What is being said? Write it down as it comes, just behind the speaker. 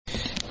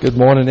Good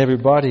morning,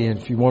 everybody.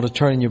 And if you want to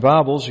turn in your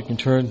Bibles, you can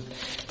turn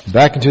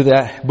back into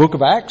the book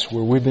of Acts,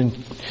 where we've been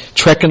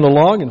trekking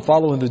along and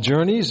following the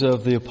journeys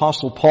of the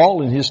Apostle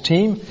Paul and his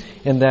team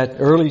in that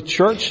early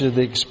church,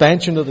 the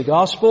expansion of the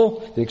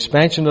gospel, the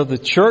expansion of the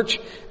church.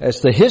 It's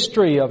the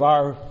history of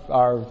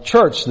our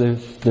church,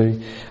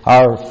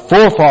 our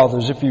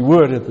forefathers, if you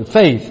would, of the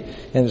faith.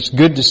 And it's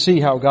good to see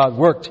how God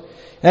worked.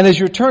 And as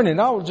you're turning,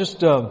 I will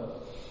just, how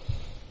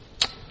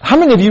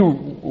many of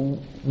you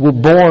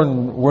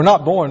were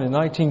not born in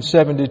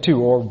 1972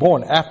 or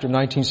born after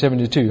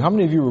 1972? How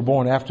many of you were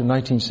born after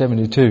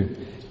 1972?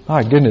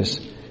 My goodness.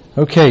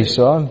 Okay,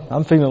 so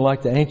I'm feeling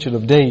like the Ancient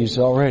of Days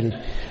already.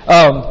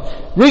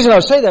 The reason I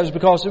say that is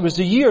because it was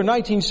the year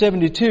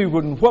 1972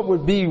 when what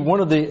would be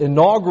one of the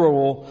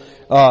inaugural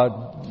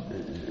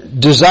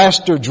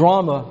disaster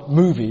drama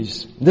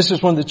movies. This is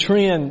when the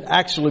trend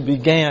actually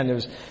began.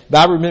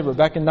 I remember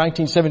back in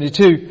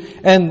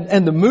 1972,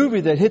 and the movie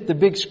that hit the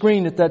big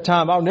screen at that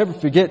time, I'll never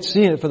forget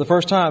seeing it for the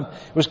first time,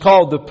 was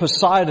called The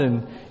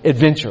Poseidon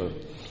Adventure.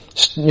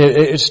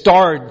 It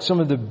starred some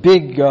of the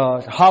big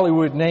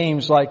Hollywood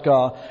names like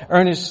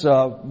Ernest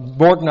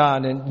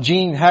Borgnine and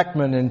Gene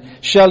Hackman and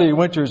Shelley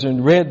Winters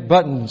and Red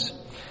Buttons.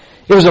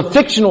 It was a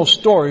fictional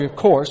story, of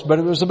course, but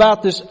it was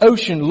about this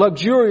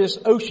luxurious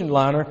ocean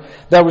liner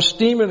that was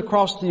steaming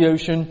across the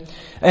ocean.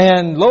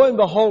 And lo and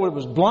behold, it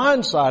was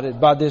blindsided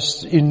by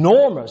this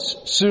enormous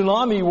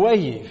tsunami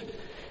wave.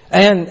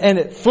 And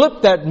it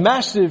flipped that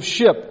massive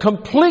ship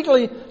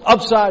completely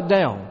upside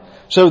down.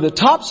 So the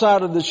top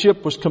side of the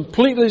ship was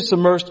completely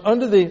submerged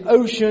under the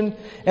ocean,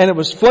 and it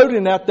was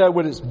floating out there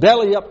with its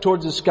belly up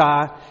towards the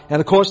sky. And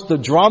of course, the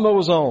drama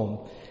was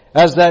on.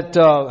 As that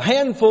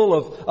handful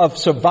of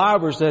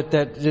survivors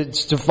that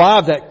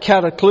survived that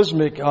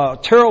cataclysmic,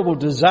 terrible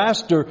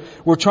disaster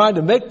were trying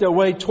to make their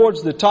way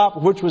towards the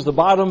top, which was the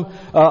bottom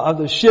of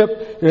the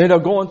ship,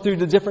 going through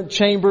the different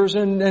chambers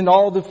and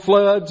all the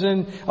floods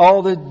and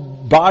all the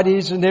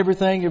bodies and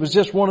everything. It was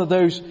just one of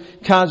those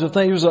kinds of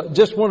things. It was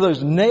just one of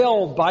those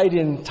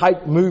nail-biting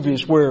type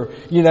movies where,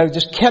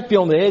 just kept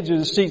you on the edge of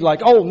the seat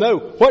like, oh no,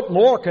 what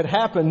more could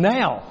happen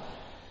now?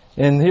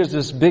 And here's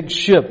this big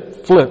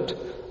ship flipped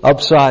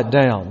upside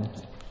down.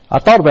 I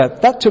thought about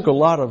it. That took a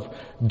lot of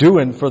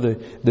doing for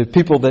the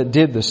people that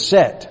did the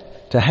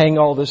set to hang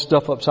all this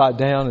stuff upside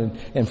down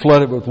and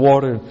flood it with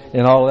water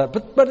and all of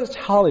that. But it's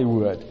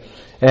Hollywood.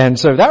 And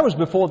so that was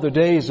before the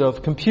days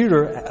of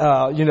computer,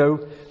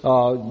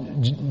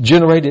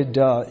 generated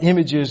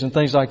images and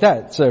things like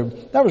that. So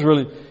that was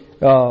really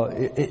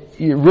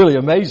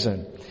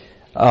amazing.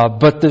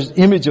 But the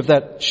image of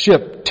that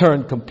ship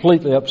turned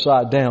completely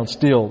upside down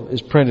still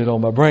is printed on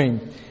my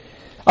brain.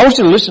 I want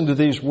you to listen to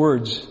these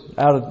words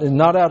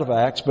not out of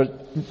Acts,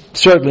 but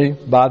certainly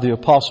by the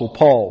Apostle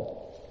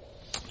Paul.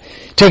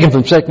 Taken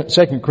from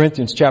 2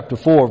 Corinthians chapter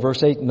 4,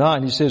 verse 8 and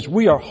 9, he says,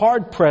 "We are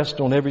hard pressed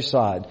on every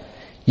side,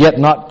 yet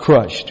not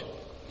crushed.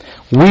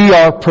 We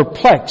are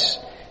perplexed,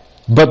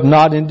 but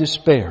not in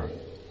despair.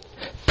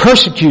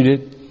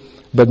 Persecuted,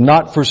 but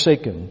not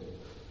forsaken.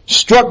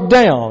 Struck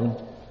down,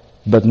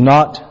 but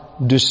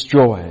not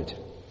destroyed."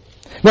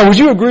 Now, would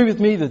you agree with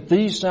me that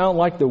these sound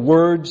like the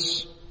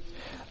words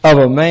of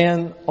a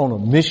man on a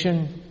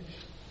mission?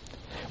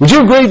 Would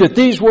you agree that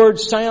these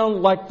words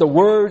sound like the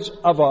words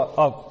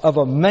of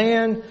a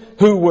man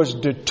who was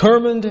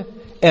determined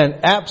and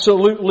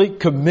absolutely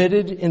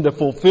committed in the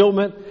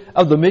fulfillment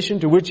of the mission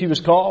to which he was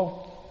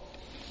called?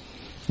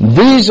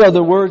 These are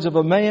the words of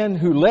a man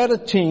who led a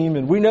team,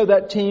 and we know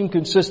that team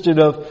consisted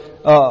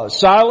of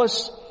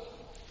Silas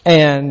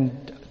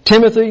and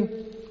Timothy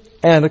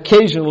and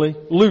occasionally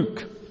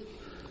Luke.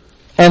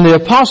 And the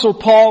Apostle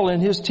Paul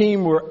and his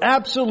team were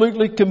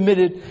absolutely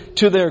committed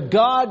to their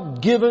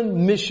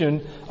God-given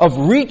mission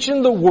of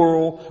reaching the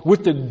world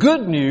with the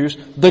good news,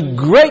 the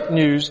great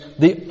news,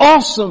 the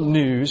awesome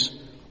news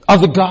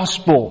of the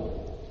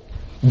gospel.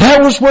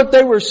 That was what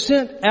they were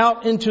sent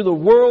out into the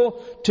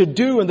world to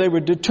do, and they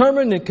were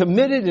determined and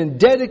committed and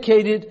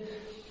dedicated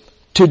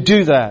to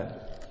do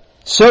that.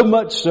 So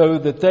much so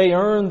that they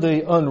earned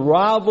the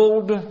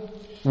unrivaled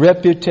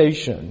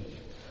reputation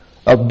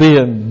of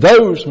being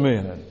those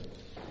men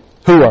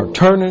who are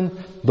turning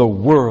the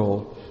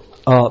world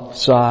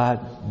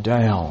upside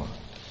down.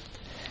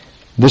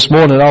 This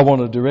morning I want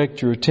to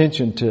direct your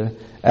attention to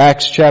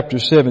Acts chapter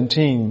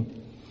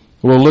 17.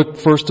 We'll look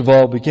first of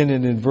all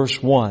beginning in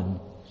verse 1.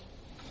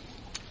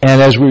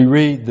 And as we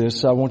read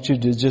this, I want you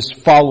to just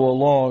follow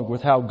along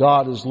with how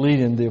God is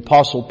leading the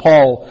Apostle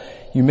Paul.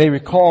 You may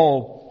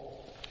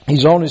recall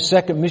he's on his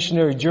second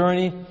missionary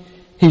journey.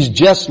 He's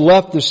just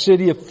left the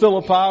city of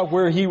Philippi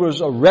where he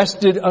was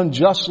arrested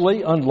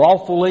unjustly,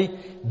 unlawfully,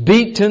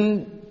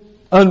 beaten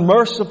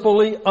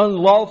unmercifully,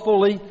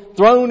 unlawfully,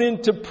 thrown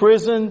into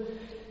prison,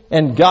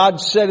 and God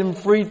set him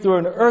free through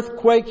an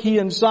earthquake, he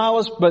and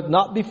Silas, but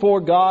not before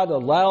God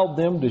allowed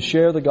them to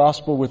share the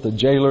gospel with the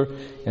jailer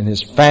and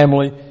his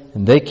family,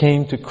 and they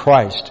came to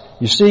Christ.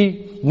 You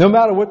see, no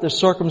matter what the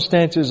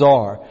circumstances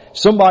are,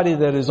 somebody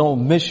that is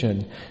on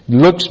mission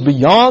looks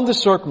beyond the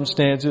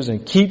circumstances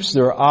and keeps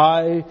their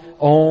eye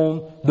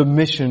on the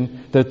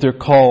mission that they're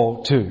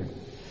called to.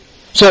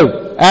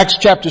 So, Acts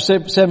chapter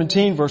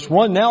 17 verse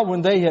 1, now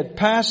when they had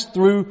passed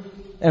through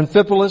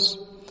Amphipolis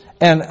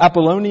and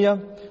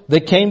Apollonia, they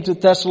came to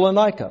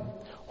Thessalonica,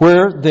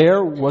 where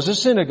there was a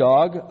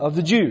synagogue of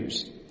the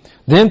Jews.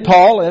 Then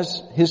Paul,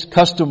 as his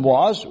custom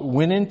was,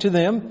 went into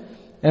them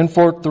and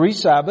for 3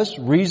 Sabbaths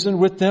reasoned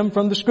with them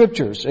from the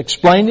Scriptures,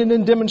 explaining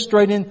and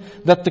demonstrating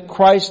that the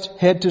Christ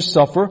had to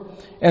suffer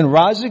and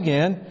rise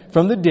again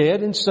from the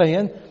dead, and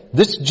saying,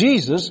 this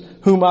Jesus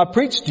whom I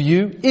preach to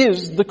you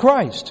is the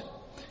Christ.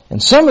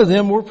 And some of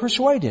them were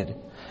persuaded,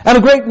 and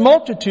a great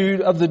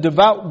multitude of the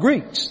devout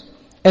Greeks,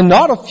 and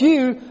not a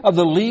few of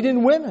the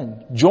leading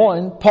women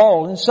joined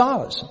Paul and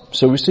Silas.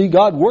 So we see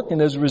God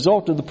working as a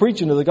result of the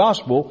preaching of the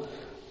gospel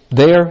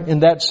there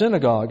in that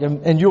synagogue.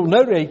 And you'll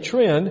note a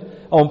trend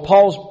on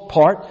Paul's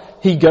part.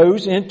 He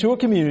goes into a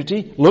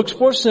community, looks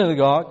for a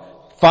synagogue,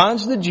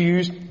 finds the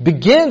Jews,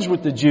 begins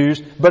with the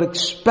Jews, but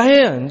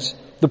expands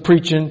the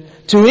preaching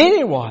to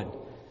anyone.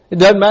 It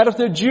doesn't matter if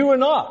they're Jew or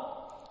not.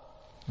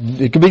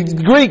 It could be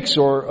the Greeks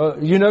or,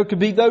 it could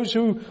be those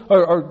who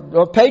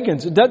are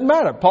pagans. It doesn't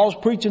matter. Paul's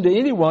preaching to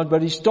anyone,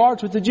 but he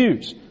starts with the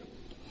Jews.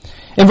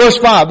 In verse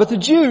 5, but the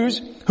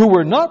Jews who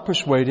were not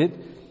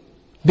persuaded,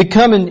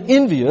 becoming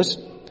envious,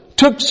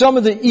 took some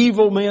of the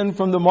evil men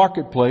from the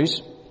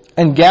marketplace,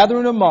 and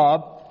gathering a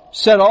mob,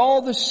 set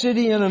all the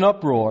city in an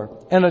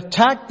uproar, and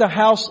attacked the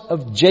house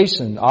of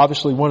Jason,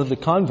 obviously one of the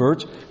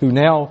converts, who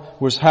now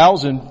was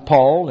housing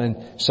Paul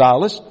and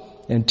Silas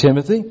and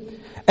Timothy,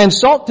 and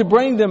sought to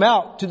bring them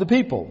out to the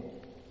people.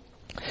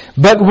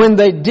 But when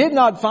they did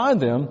not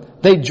find them,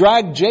 they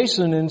dragged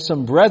Jason and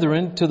some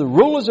brethren to the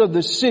rulers of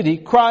the city,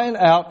 crying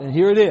out, and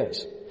here it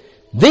is,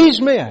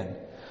 these men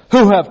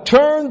who have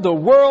turned the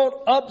world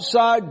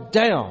upside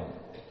down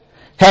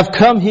have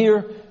come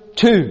here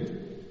too.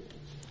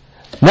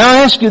 Now I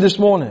ask you this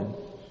morning,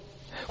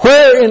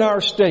 where in our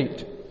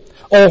state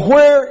or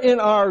where in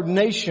our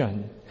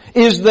nation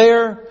is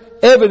there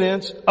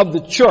evidence of the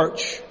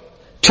church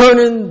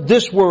turning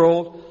this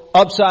world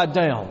upside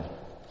down?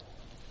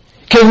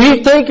 Can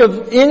you think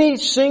of any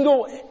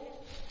single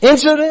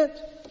incident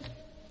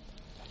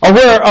or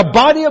where a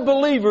body of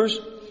believers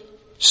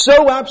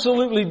so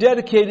absolutely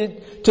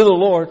dedicated to the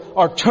Lord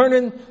are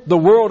turning the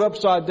world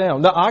upside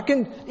down? Now I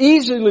can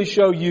easily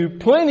show you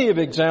plenty of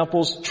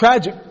examples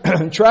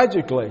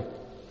tragically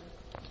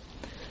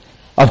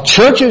of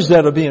churches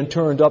that are being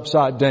turned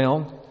upside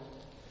down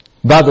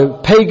by the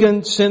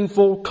pagan,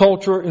 sinful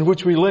culture in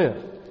which we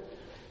live.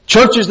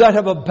 Churches that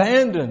have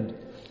abandoned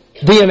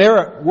the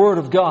inerrant Word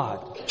of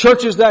God.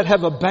 Churches that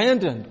have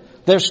abandoned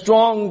their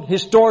strong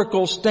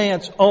historical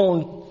stance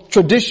on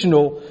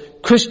traditional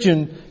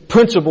Christian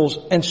principles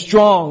and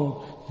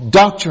strong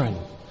doctrine.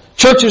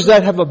 Churches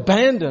that have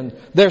abandoned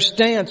their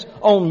stance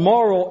on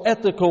moral,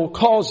 ethical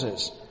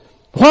causes.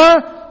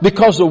 Why?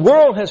 Because the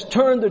world has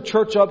turned the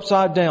church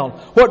upside down.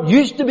 What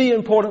used to be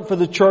important for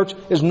the church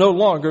is no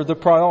longer the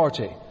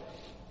priority.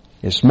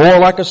 It's more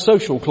like a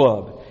social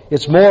club.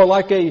 It's more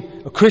like a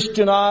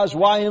Christianized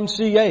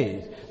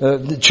YMCA.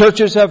 The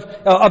churches have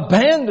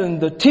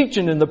abandoned the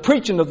teaching and the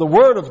preaching of the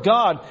Word of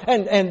God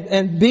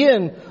and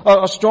being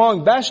a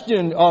strong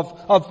bastion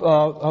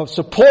of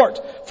support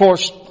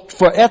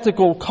for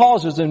ethical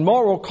causes and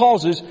moral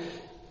causes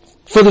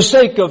for the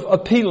sake of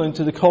appealing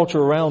to the culture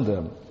around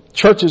them.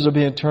 Churches are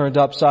being turned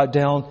upside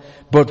down,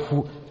 but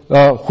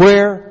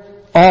where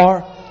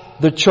are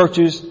the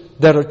churches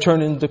that are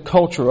turning the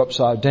culture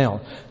upside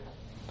down?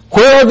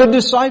 Where are the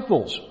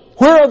disciples?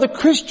 Where are the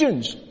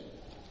Christians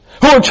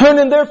who are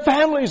turning their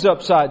families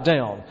upside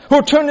down? Who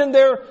are turning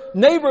their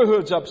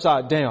neighborhoods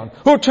upside down?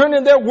 Who are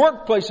turning their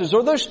workplaces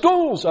or their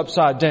schools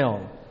upside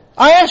down?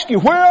 I ask you,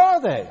 where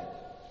are they?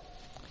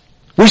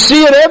 We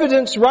see it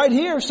evidenced right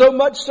here, so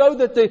much so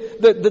that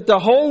the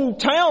whole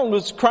town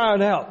was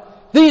crying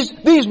out.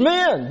 These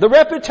men, the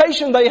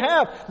reputation they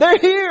have, they're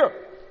here.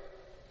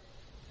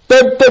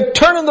 They're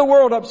turning the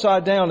world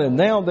upside down, and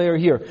now they're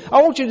here.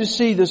 I want you to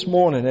see this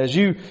morning, as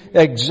you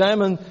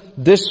examine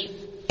this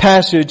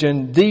passage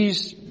and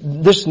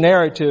this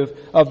narrative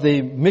of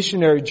the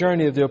missionary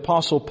journey of the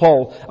Apostle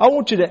Paul, I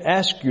want you to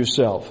ask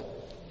yourself,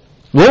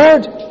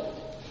 Lord,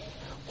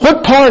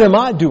 what part am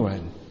I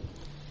doing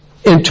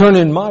in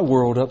turning my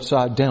world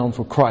upside down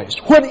for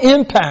Christ? What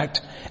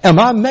impact am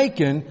I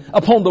making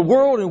upon the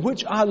world in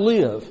which I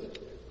live?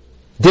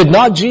 Did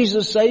not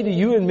Jesus say to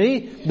you and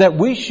me that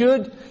we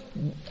should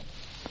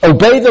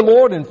obey the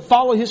Lord and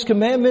follow His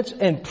commandments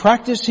and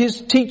practice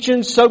His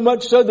teachings, so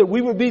much so that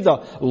we would be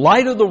the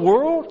light of the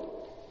world?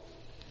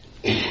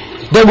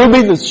 That we'll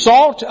be the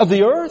salt of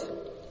the earth?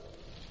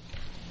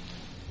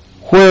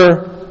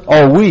 Where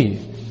are we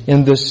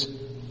in this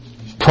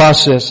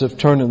process of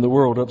turning the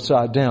world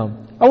upside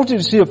down? I want you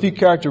to see a few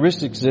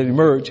characteristics that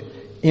emerge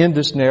in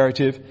this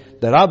narrative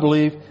that I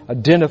believe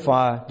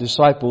identify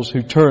disciples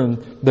who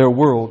turn their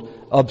world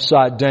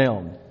upside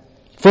down.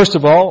 First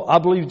of all, I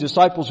believe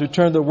disciples who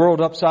turn the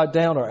world upside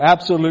down are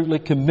absolutely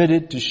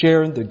committed to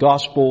sharing the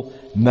gospel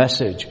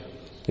message.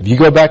 If you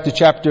go back to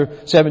chapter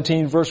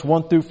 17, verse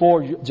 1 through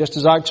 4, just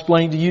as I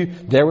explained to you,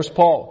 there was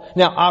Paul.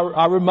 Now,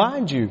 I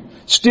remind you,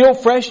 still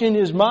fresh in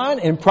his mind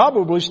and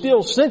probably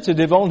still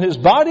sensitive on his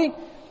body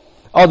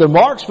are the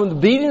marks from the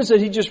beatings that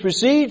he just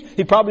received.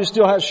 He probably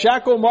still has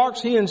shackle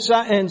marks, he and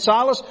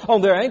Silas,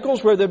 on their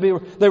ankles where they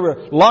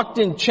were locked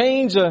in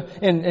chains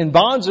and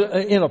bonds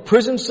in a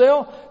prison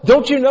cell.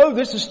 Don't you know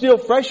this is still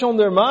fresh on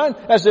their mind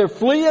as they're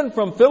fleeing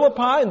from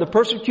Philippi and the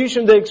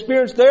persecution they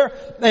experienced there?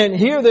 And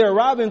here they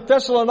arrive in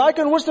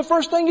Thessalonica, and what's the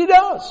first thing he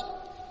does?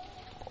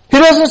 He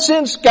doesn't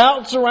send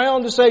scouts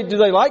around to say, do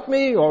they like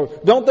me or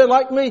don't they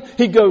like me?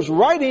 He goes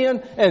right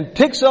in and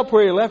picks up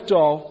where he left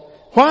off.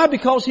 Why?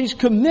 Because he's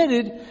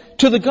committed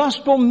to the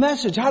gospel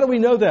message. How do we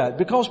know that?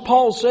 Because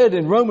Paul said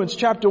in Romans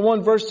chapter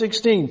 1 verse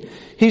 16,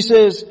 he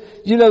says,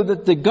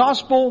 that the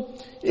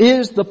gospel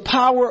is the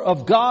power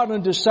of God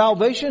unto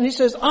salvation. He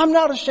says, I'm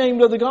not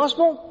ashamed of the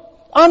gospel.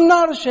 I'm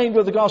not ashamed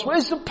of the gospel.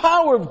 It's the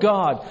power of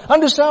God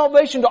unto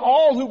salvation to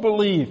all who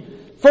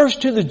believe.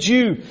 First to the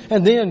Jew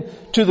and then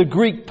to the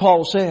Greek,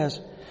 Paul says.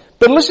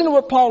 But listen to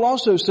what Paul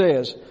also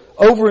says.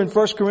 Over in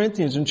 1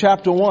 Corinthians in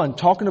chapter 1,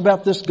 talking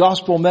about this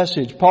gospel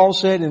message, Paul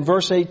said in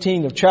verse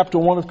 18 of chapter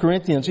 1 of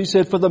Corinthians, he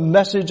said, for the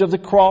message of the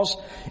cross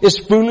is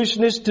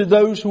foolishness to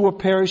those who are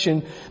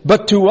perishing,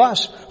 but to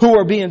us who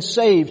are being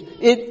saved,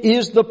 it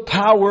is the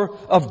power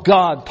of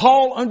God.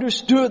 Paul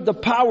understood the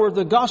power of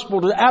the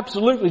gospel to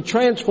absolutely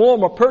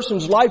transform a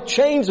person's life,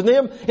 change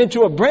them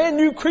into a brand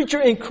new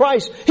creature in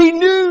Christ. He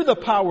knew the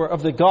power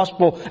of the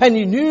gospel, and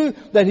he knew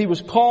that he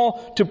was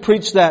called to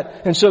preach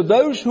that. And so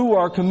those who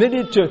are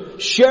committed to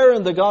sharing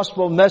the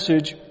gospel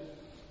message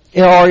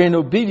are in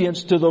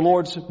obedience to the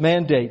Lord's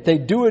mandate. They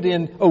do it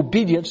in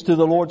obedience to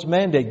the Lord's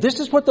mandate.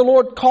 This is what the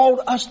Lord called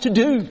us to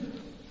do.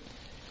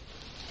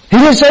 He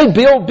didn't say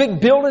build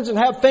big buildings and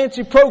have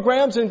fancy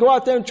programs and go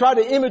out there and try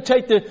to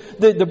imitate the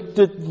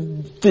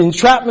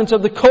entrapments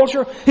of the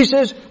culture. He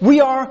says we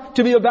are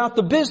to be about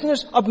the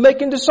business of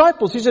making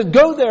disciples. He said,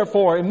 go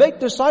therefore and make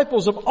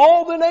disciples of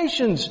all the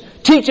nations,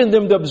 teaching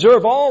them to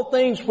observe all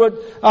things what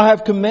I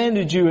have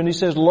commanded you. And he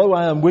says, lo,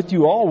 I am with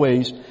you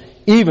always,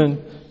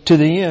 even to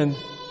the end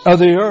of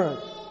the earth.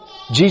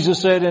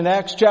 Jesus said in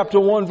Acts chapter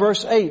 1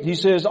 verse 8, he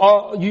says,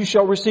 you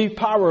shall receive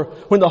power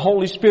when the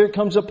Holy Spirit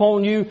comes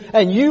upon you,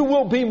 and you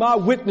will be my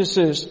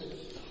witnesses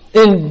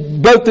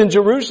both in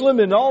Jerusalem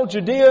and all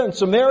Judea and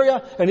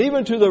Samaria and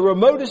even to the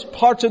remotest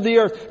parts of the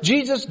earth.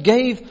 Jesus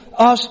gave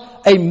us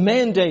a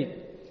mandate,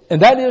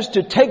 and that is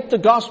to take the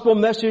gospel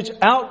message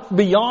out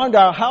beyond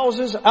our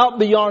houses, out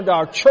beyond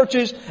our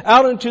churches,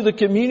 out into the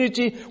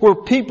community where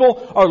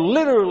people are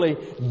literally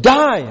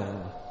dying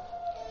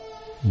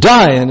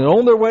and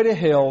on their way to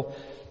hell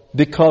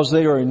because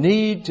they are in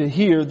need to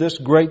hear this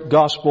great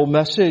gospel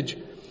message.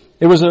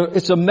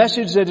 It's a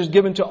message that is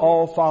given to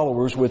all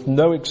followers with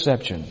no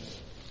exception.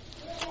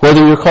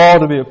 Whether you're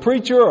called to be a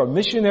preacher or a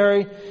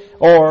missionary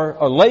or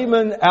a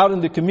layman out in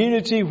the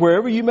community,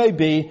 wherever you may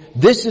be,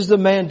 this is the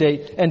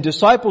mandate. And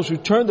disciples who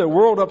turn their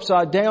world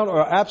upside down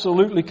are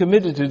absolutely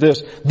committed to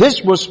this.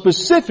 This was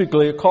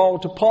specifically a call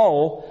to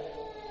Paul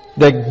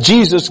that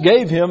Jesus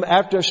gave him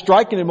after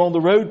striking him on the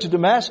road to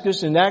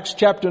Damascus in Acts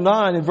chapter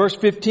 9 and verse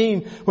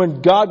 15,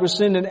 when God was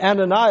sending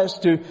Ananias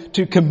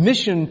to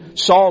commission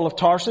Saul of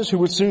Tarsus, who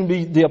would soon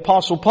be the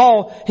apostle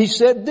Paul. He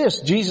said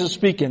this, Jesus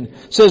speaking,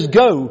 says,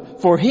 go,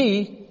 for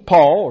he,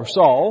 Paul or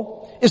Saul,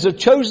 is a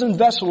chosen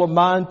vessel of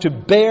mine to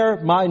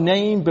bear my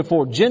name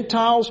before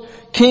Gentiles,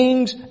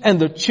 kings, and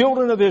the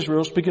children of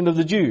Israel, speaking of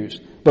the Jews.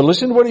 But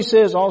listen to what he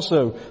says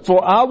also.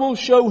 For I will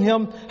show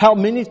him how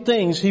many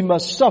things he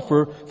must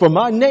suffer for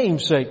my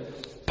name's sake.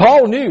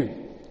 Paul knew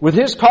with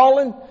his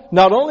calling,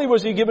 not only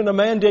was he given a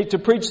mandate to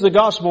preach the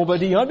gospel,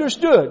 but he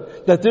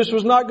understood that this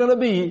was not going to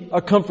be a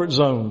comfort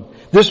zone.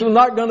 This was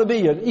not going to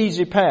be an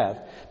easy path.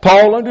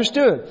 Paul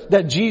understood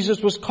that Jesus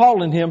was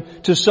calling him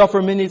to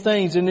suffer many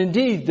things. And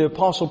indeed, the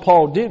apostle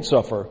Paul did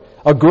suffer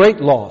a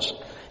great loss.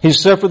 He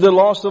suffered the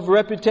loss of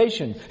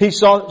reputation. He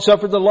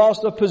suffered the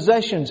loss of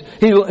possessions.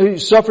 He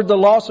suffered the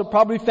loss of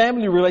probably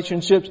family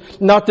relationships.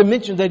 Not to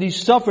mention that he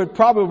suffered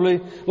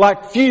probably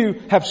like few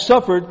have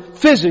suffered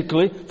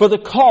physically for the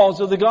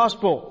cause of the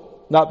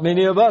gospel. Not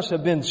many of us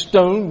have been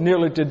stoned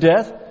nearly to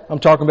death. I'm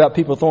talking about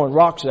people throwing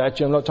rocks at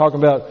you. I'm not talking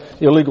about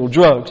illegal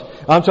drugs.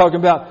 I'm talking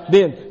about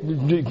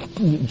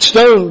being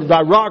stoned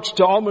by rocks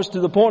to almost to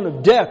the point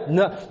of death.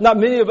 Not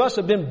many of us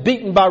have been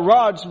beaten by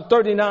rods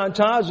 39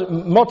 times,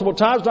 multiple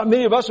times. Not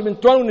many of us have been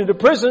thrown into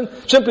prison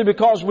simply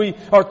because we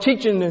are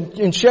teaching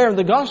and sharing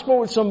the gospel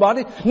with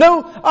somebody.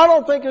 No, I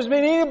don't think there's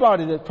been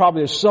anybody that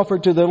probably has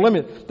suffered to the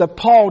limit that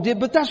Paul did.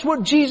 But that's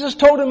what Jesus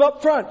told him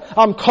up front.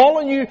 I'm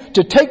calling you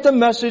to take the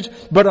message,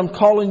 but I'm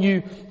calling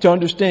you to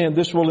understand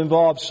this will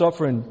involve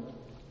suffering.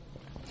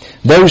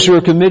 Those who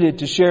are committed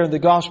to sharing the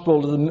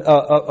gospel,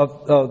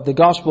 the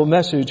gospel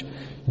message,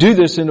 do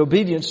this in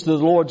obedience to the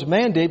Lord's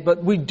mandate,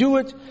 but we do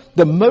it,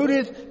 the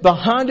motive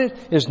behind it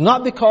is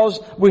not because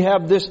we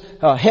have this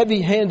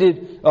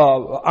heavy-handed,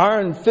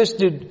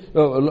 iron-fisted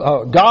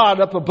God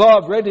up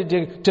above ready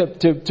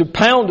to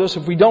pound us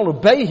if we don't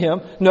obey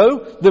Him.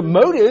 No, the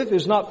motive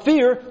is not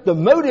fear. The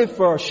motive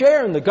for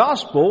sharing the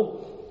gospel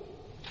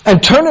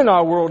and turning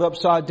our world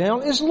upside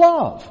down is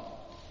love.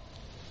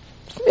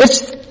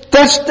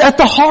 That's at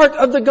the heart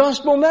of the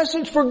gospel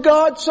message. For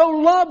God so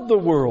loved the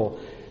world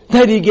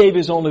that He gave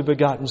His only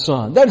begotten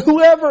Son, that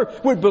whoever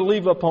would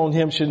believe upon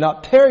Him should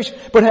not perish,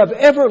 but have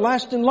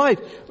everlasting life.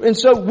 And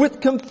so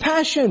with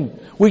compassion,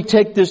 we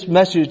take this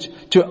message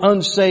to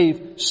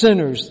unsaved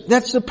sinners.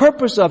 That's the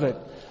purpose of it.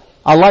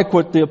 I like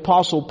what the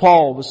Apostle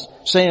Paul was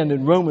saying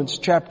in Romans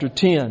chapter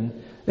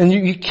 10. And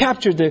you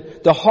capture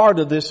the heart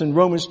of this in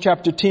Romans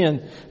chapter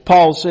 10.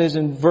 Paul says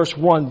in verse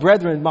 1,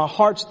 "Brethren, my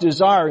heart's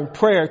desire and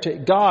prayer to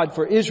God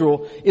for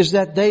Israel is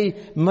that they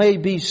may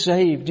be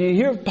saved." Do you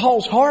hear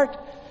Paul's heart?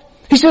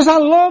 He says, I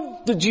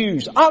love the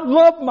Jews. I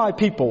love my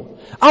people.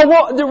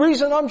 The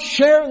reason I'm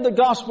sharing the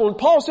gospel. And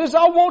Paul says,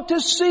 I want to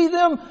see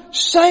them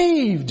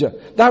saved.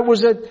 That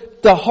was at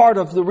the heart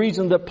of the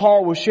reason that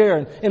Paul was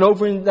sharing. And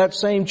over in that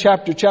same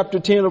chapter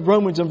 10 of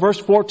Romans, in verse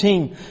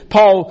 14,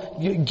 Paul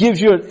gives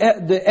you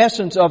the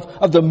essence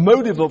of the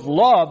motive of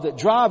love that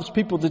drives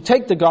people to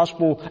take the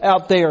gospel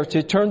out there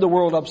to turn the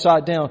world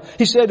upside down.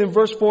 He said in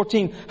verse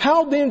 14,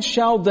 "How then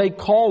shall they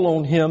call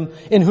on Him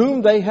in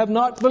whom they have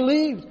not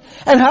believed?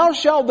 And how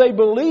shall they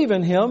believe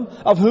in Him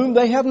of whom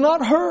they have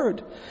not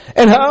heard?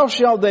 And how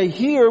shall they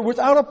hear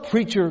without a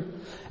preacher?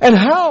 And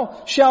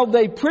how shall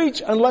they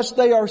preach unless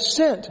they are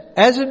sent?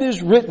 As it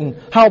is written,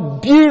 how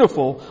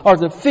beautiful are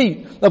the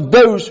feet of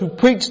those who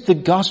preach the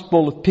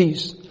gospel of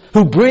peace,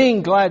 who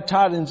bring glad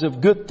tidings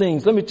of good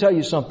things." Let me tell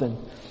you something.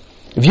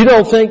 If you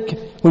don't think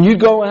when you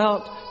go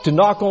out to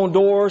knock on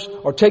doors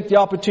or take the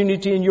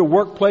opportunity in your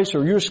workplace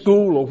or your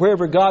school or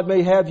wherever God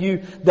may have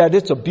you, that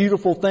it's a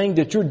beautiful thing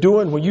that you're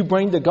doing when you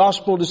bring the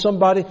gospel to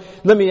somebody,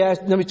 let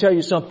me tell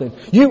you something.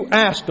 You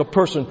ask a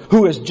person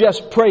who has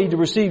just prayed to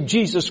receive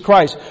Jesus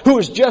Christ, who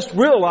has just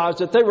realized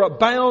that they were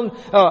bound,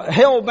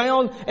 hell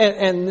bound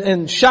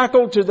and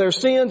shackled to their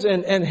sins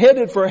and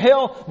headed for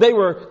hell. They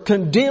were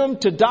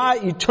condemned to die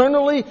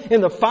eternally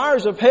in the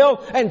fires of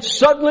hell, and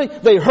suddenly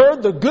they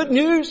heard the good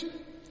news.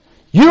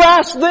 You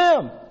ask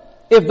them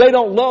if they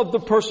don't love the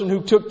person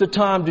who took the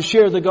time to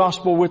share the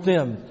gospel with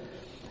them.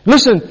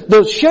 Listen,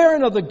 the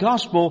sharing of the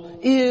gospel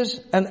is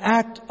an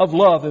act of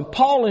love. And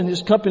Paul and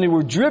his company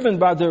were driven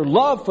by their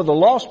love for the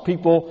lost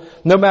people,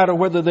 no matter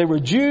whether they were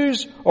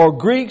Jews or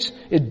Greeks.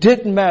 It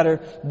didn't matter.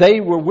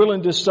 They were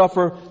willing to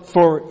suffer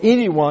for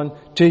anyone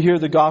to hear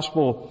the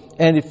gospel.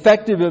 And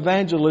effective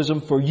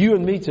evangelism for you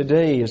and me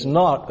today is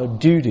not a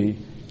duty.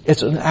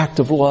 It's an act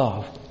of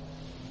love.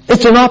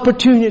 It's an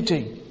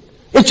opportunity.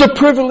 It's a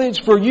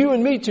privilege for you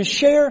and me to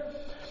share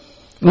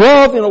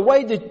love in a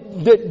way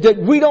that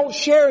we don't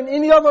share in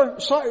any other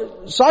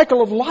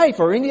cycle of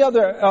life or any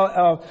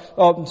other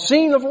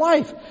scene of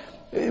life.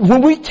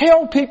 When we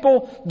tell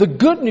people the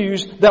good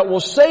news that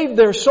will save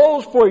their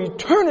souls for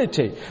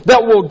eternity,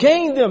 that will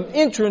gain them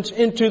entrance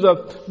into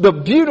the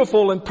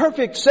beautiful and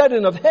perfect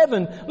setting of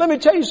heaven, let me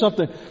tell you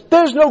something.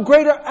 There's no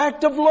greater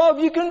act of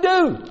love you can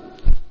do.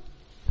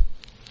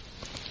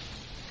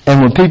 And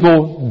when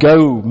people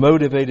go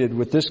motivated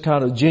with this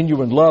kind of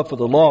genuine love for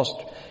the lost,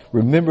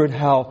 remembered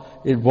how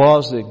it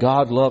was that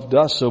God loved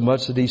us so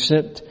much that He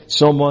sent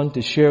someone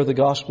to share the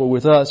gospel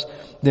with us,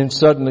 then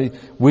suddenly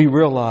we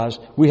realize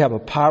we have a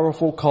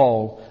powerful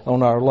call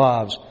on our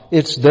lives.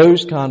 It's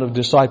those kind of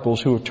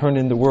disciples who are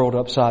turning the world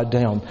upside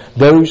down.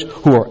 Those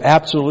who are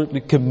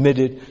absolutely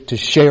committed to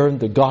sharing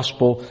the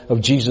gospel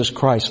of Jesus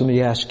Christ. Let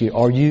me ask you,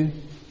 are you?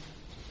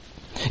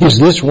 Is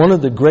this one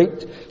of the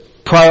great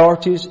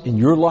priorities in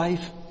your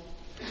life?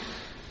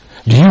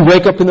 Do you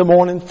wake up in the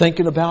morning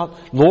thinking about,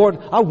 Lord,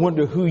 I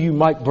wonder who you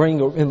might bring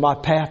in my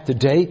path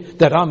today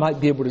that I might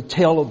be able to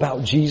tell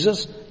about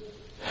Jesus?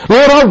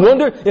 Lord, I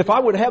wonder if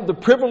I would have the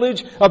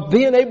privilege of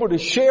being able to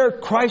share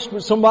Christ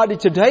with somebody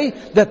today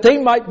that they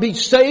might be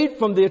saved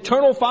from the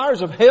eternal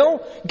fires of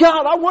hell.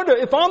 God, I wonder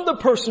if I'm the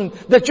person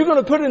that you're going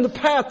to put in the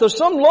path of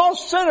some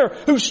lost sinner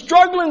who's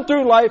struggling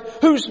through life,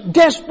 who's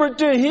desperate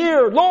to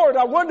hear. Lord,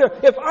 I wonder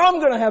if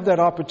I'm going to have that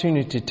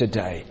opportunity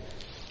today.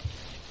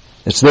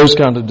 It's those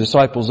kind of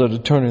disciples that are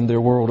turning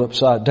their world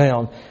upside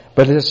down.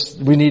 But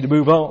we need to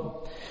move on.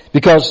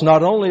 Because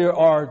not only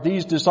are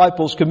these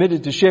disciples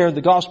committed to share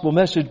the gospel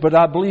message, but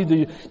I believe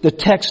the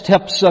text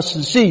helps us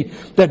to see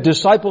that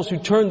disciples who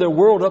turn their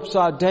world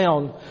upside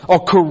down are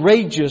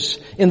courageous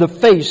in the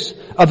face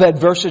of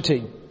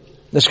adversity.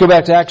 Let's go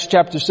back to Acts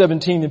chapter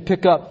 17 and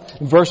pick up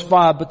in verse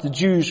 5. "But the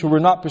Jews who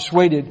were not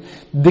persuaded,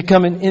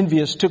 becoming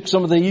envious, took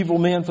some of the evil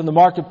men from the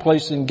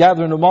marketplace and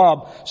gathering a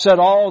mob, set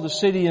all the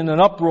city in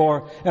an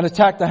uproar and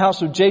attacked the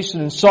house of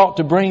Jason and sought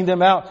to bring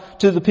them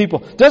out to the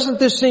people." Doesn't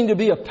this seem to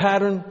be a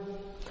pattern?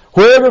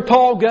 Wherever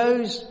Paul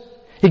goes,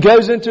 He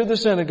goes into the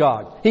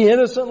synagogue. He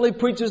innocently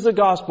preaches the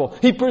gospel.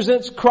 He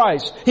presents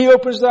Christ. He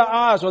opens their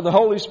eyes, or the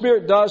Holy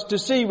Spirit does, to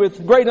see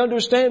with great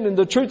understanding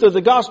the truth of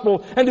the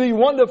gospel and to be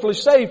wonderfully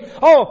saved.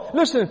 Oh,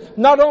 listen,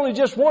 not only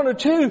just one or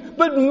two,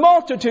 but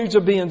multitudes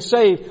are being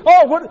saved.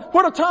 Oh,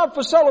 what a time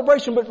for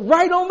celebration. But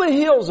right on the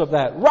heels of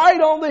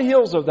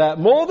that,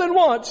 more than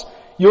once,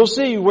 you'll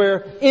see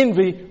where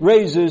envy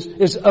raises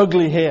its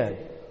ugly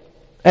head.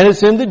 And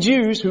it's in the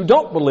Jews who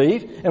don't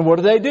believe. And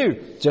what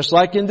do? Just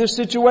like in this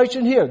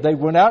situation here. They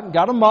went out and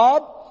got a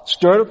mob,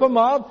 stirred up a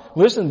mob.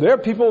 Listen, there are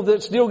people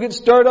that still get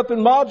stirred up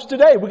in mobs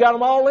today. We got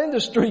them all in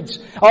the streets.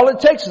 All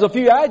it takes is a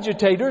few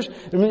agitators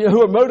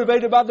who are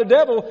motivated by the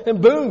devil,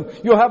 and boom,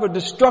 you'll have a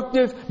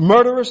destructive,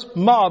 murderous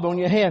mob on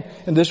your hand.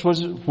 And this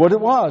was what it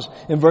was.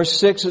 In verse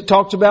 6 it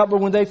talks about, but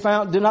when they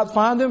did not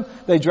find him,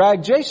 they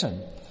dragged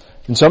Jason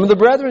and some of the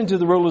brethren to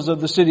the rulers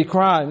of the city,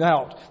 crying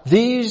out,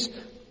 these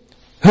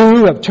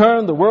who have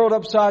turned the world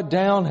upside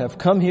down have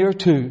come here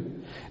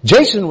too.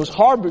 Jason has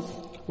harbored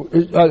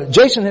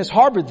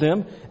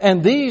them,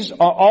 and these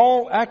are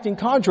all acting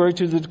contrary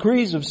to the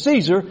decrees of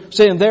Caesar,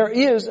 saying there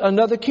is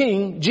another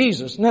king,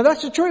 Jesus. Now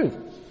that's the truth.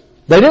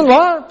 They didn't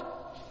lie.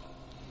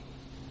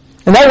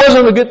 And that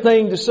wasn't a good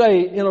thing to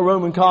say in a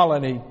Roman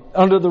colony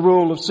under the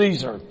rule of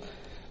Caesar.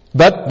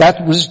 But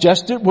that was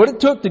just what it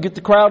took to get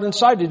the crowd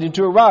incited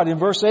into a riot. In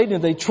verse 8,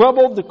 and they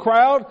troubled the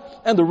crowd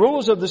and the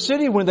rulers of the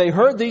city when they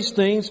heard these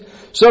things.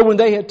 So when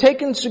they had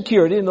taken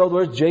security, in other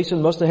words,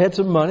 Jason must have had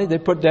some money, they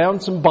put down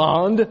some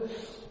bond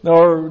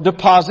or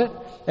deposit,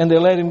 and they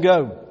let him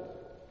go.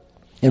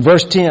 In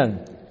verse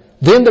 10,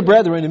 then the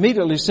brethren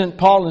immediately sent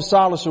Paul and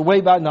Silas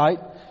away by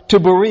night to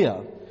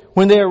Berea.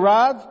 When they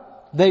arrived,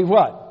 they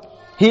what?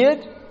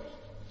 Hid?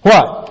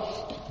 What?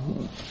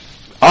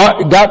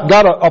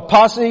 Got a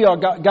posse or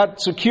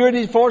got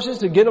security forces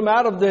to get them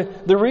out of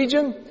the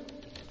region?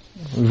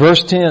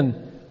 Verse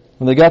 10,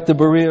 when they got to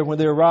Berea, when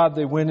they arrived,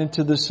 they went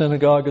into the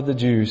synagogue of the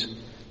Jews.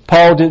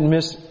 Paul didn't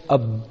miss a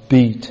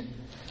beat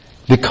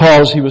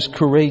because he was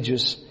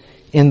courageous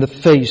in the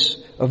face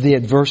of the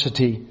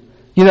adversity.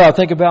 You know, I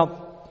think about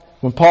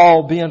when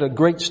Paul, being a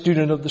great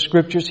student of the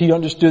Scriptures, he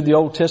understood the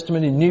Old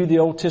Testament, he knew the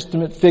Old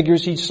Testament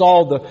figures, he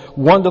saw the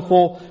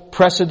wonderful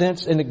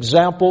precedents and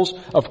examples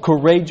of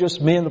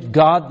courageous men of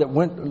God that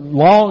went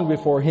long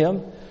before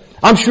him.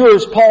 I'm sure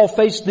as Paul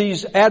faced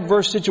these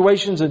adverse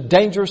situations and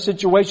dangerous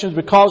situations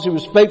because he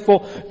was faithful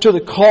to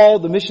the call,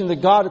 the mission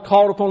that God had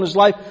called upon his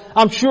life,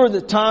 I'm sure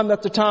that time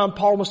after time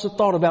Paul must have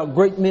thought about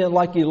great men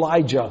like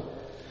Elijah,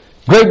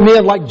 great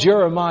men like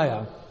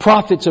Jeremiah,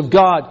 prophets of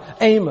God,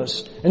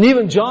 Amos, and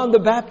even John the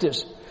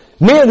Baptist.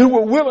 Men who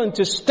were willing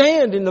to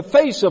stand in the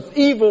face of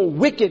evil,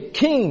 wicked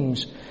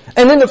kings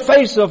and in the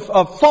face of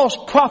false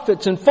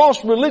prophets and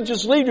false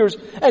religious leaders,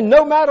 and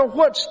no matter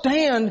what,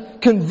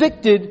 stand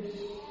convicted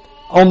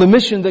on the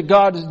mission that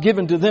God has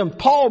given to them.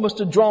 Paul must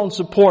have drawn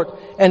support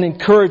and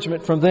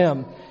encouragement from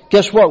them.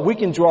 Guess what? We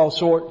can draw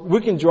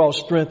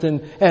strength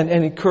and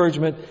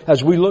encouragement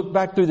as we look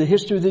back through the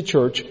history of the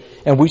church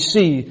and we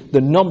see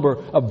the number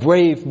of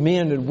brave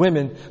men and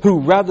women who,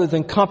 rather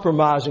than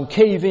compromise and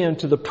cave in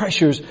to the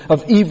pressures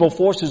of evil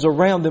forces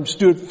around them,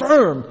 stood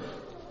firm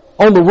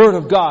on the Word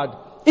of God,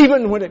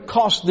 even when it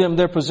cost them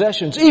their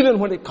possessions, even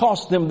when it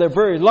cost them their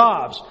very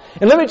lives.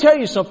 And let me tell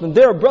you something,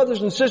 there are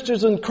brothers and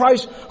sisters in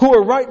Christ who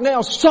are right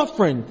now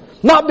suffering,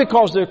 not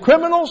because they're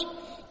criminals.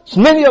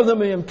 Many of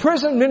them are in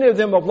prison. Many of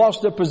them have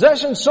lost their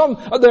possessions. Some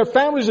of their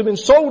families have been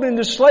sold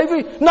into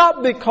slavery,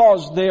 not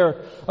because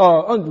they're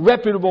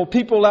unreputable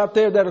people out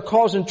there that are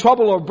causing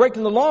trouble or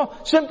breaking the law,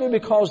 simply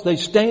because they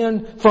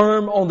stand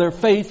firm on their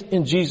faith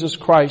in Jesus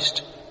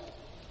Christ.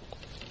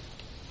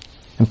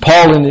 And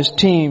Paul and his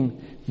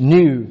team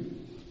knew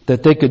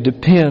that they could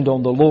depend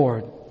on the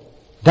Lord.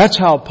 That's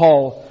how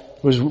Paul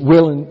was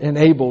willing and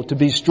able to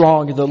be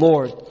strong in the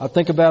Lord. I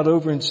think about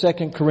over in 2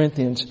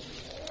 Corinthians,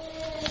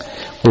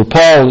 where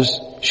Paul is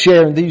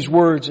sharing these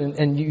words,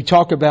 and you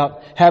talk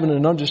about having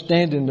an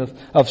understanding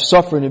of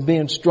suffering and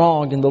being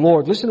strong in the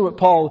Lord. Listen to what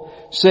Paul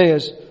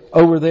says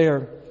over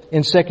there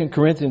in 2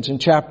 Corinthians in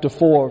chapter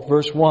 4,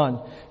 verse 1.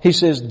 He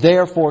says,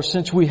 therefore,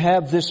 since we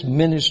have this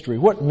ministry,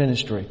 what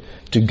ministry?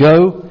 To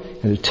go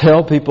and to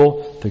tell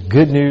people the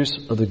good news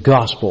of the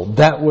gospel.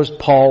 That was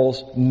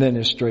Paul's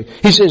ministry.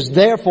 He says,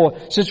 therefore,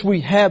 since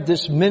we have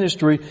this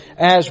ministry,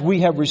 as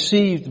we have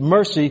received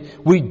mercy,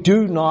 we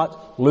do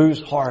not lose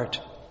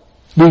heart.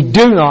 We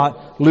do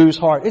not lose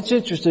heart. It's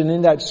interesting,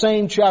 in that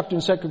same chapter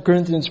in 2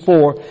 Corinthians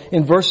 4,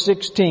 in verse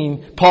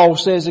 16, Paul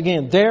says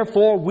again,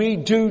 therefore we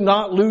do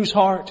not lose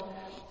heart.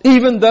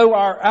 Even though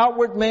our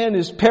outward man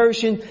is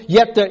perishing,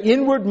 yet the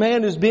inward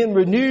man is being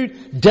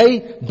renewed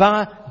day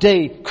by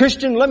day.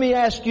 Christian, let me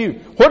ask you,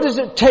 what does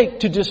it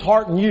take to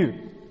dishearten you?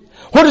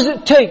 What does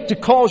it take to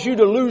cause you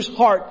to lose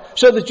heart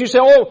so that you say,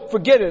 oh,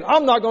 forget it,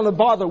 I'm not going to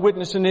bother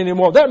witnessing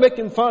anymore. They're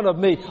making fun of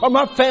me. Or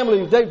my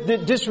family, they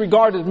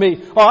disregarded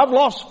me. Or I've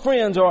lost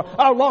friends. Or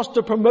I lost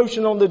a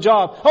promotion on the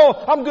job. Oh,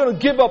 I'm going to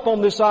give up on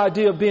this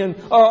idea of being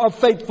a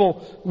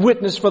faithful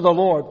witness for the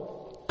Lord.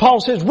 Paul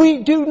says,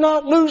 we do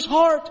not lose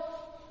heart.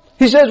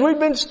 He says we've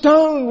been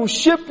stoned,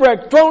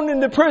 shipwrecked, thrown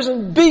into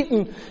prison,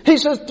 beaten. He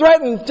says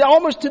threatened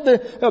almost to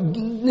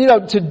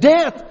to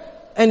death.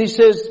 And he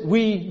says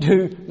we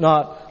do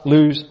not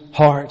lose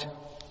heart.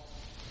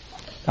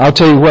 I'll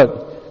tell you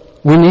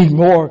what, we need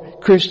more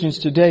Christians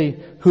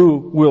today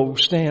who will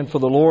stand for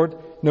the Lord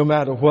no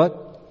matter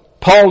what.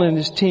 Paul and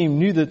his team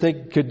knew that they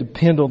could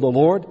depend on the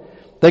Lord.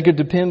 They could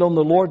depend on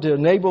the Lord to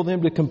enable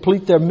them to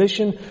complete their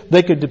mission.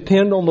 They could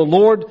depend on the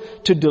Lord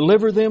to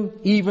deliver them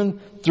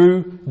even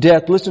through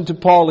death. Listen to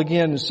Paul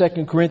again in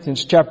 2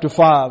 Corinthians chapter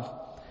 5.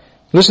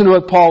 Listen to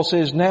what Paul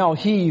says. Now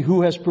he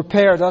who has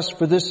prepared us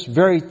for this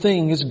very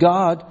thing is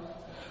God,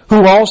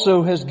 who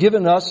also has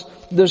given us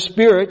the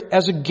Spirit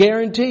as a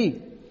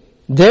guarantee.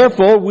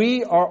 Therefore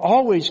we are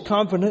always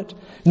confident,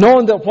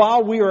 knowing that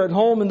while we are at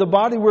home in the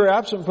body, we are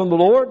absent from the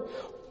Lord.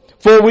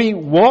 For we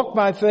walk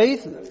by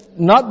faith,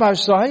 not by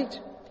sight.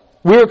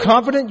 We are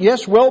confident,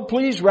 yes, well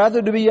pleased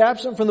rather to be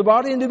absent from the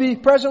body and to be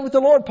present with the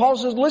Lord. Paul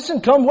says, listen,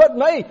 come what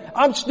may,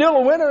 I'm still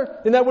a winner.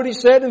 Isn't that what he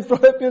said in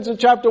Philippians in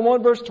chapter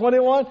 1 verse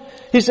 21?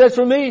 He said,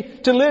 for me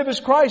to live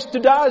is Christ, to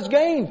die is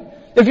gain.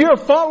 If you're a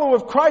follower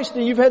of Christ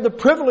and you've had the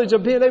privilege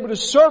of being able to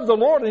serve the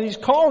Lord and He's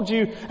called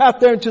you out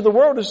there into the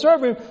world to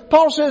serve Him,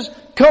 Paul says,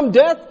 come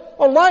death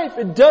or life,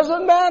 it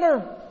doesn't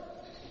matter.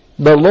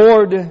 The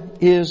Lord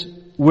is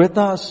with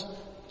us.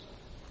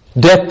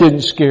 Death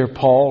didn't scare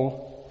Paul.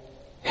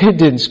 It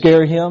didn't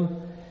scare him.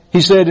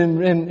 He said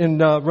in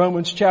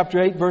Romans chapter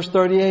 8 verse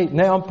 38,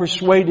 now I'm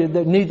persuaded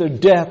that neither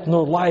death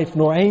nor life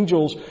nor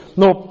angels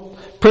nor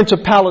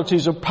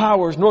principalities or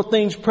powers nor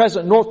things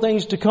present nor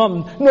things to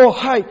come nor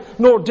height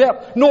nor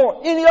depth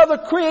nor any other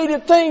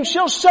created thing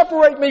shall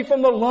separate me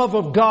from the love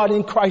of God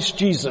in Christ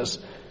Jesus.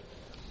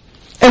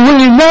 And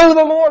when you know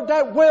the Lord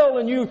that well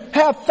and you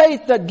have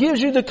faith that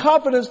gives you the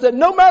confidence that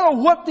no matter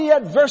what the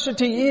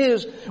adversity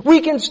is,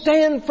 we can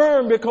stand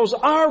firm because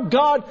our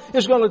God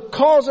is going to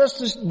cause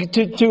us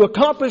to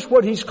accomplish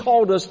what He's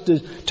called us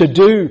to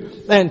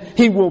do. And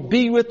He will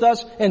be with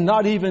us and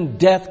not even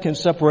death can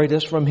separate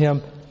us from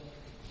Him.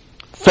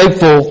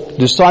 Faithful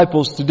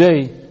disciples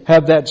today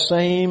have that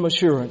same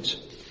assurance.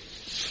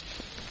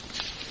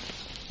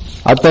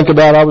 I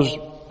was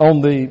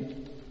on the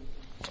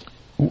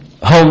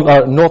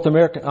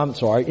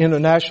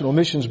International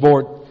Missions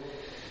Board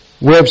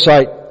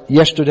website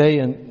yesterday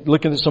and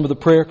looking at some of the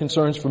prayer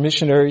concerns for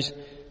missionaries.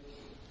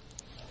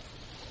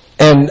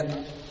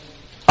 And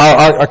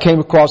I came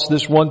across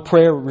this one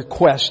prayer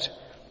request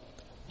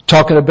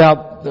talking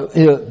about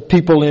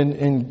people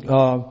in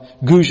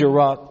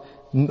Gujarat,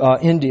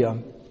 India.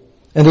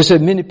 And they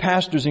said many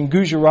pastors in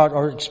Gujarat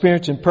are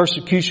experiencing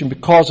persecution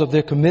because of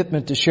their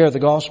commitment to share the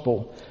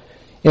gospel.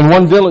 In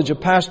one village, a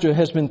pastor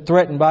has been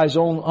threatened by his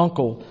own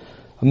uncle,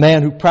 a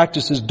man who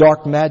practices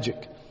dark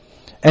magic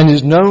and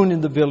is known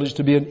in the village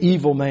to be an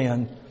evil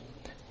man.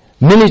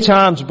 Many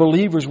times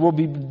believers will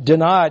be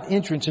denied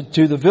entrance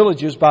into the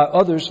villages by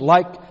others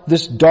like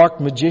this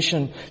dark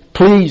magician.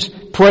 Please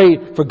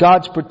pray for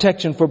God's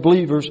protection for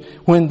believers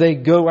when they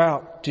go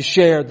out to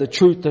share the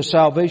truth of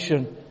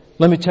salvation.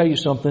 Let me tell you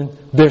something.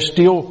 They're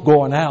still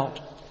going out.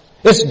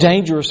 It's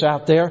dangerous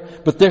out there,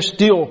 but they're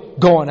still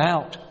going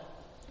out.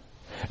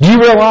 Do you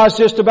realize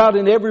just about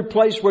in every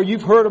place where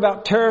you've heard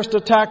about terrorist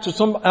attacks or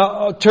some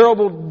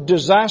terrible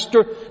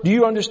disaster, do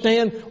you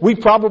understand we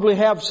probably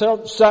have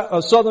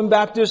Southern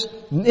Baptist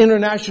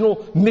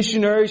international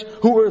missionaries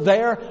who are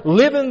there,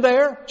 living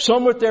there,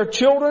 some with their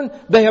children.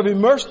 They have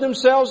immersed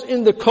themselves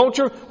in the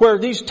culture where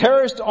these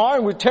terrorists are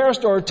and where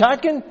terrorists are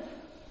attacking.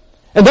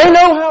 And they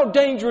know how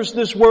dangerous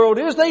this world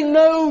is. They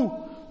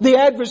know the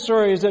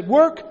adversary is at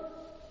work.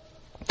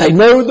 They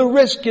know the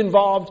risk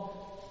involved.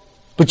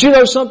 But you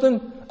know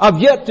something? I've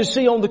yet to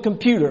see on the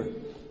computer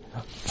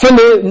from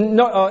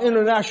the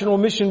International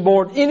Mission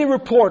Board any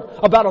report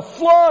about a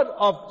flood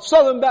of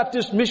Southern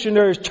Baptist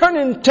missionaries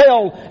turning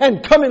tail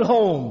and coming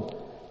home.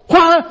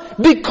 Why?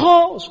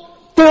 Because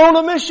they're on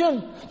a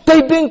mission.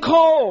 They've been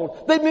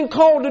called. They've been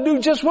called to do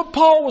just what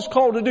Paul was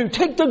called to do.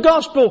 Take the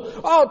gospel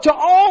to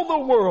all the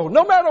world,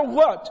 no matter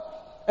what.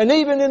 And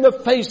even in the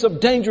face of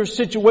dangerous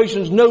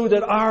situations, know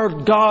that our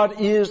God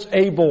is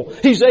able.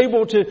 He's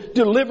able to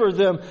deliver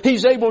them.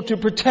 He's able to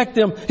protect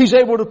them. He's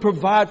able to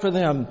provide for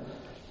them.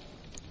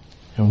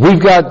 And we've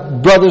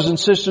got brothers and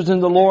sisters in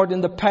the Lord in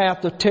the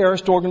path of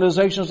terrorist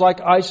organizations like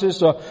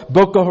ISIS or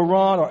Boko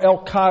Haram or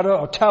Al-Qaeda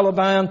or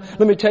Taliban.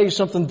 Let me tell you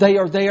something. They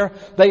are there.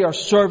 They are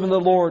serving the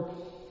Lord.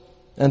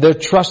 And they're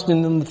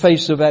trusting in the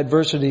face of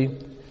adversity.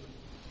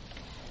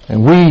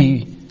 And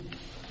we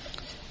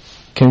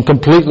can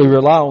completely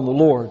rely on the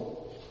Lord.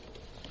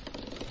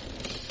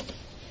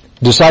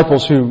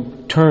 Disciples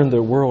who turn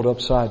their world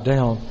upside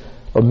down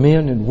are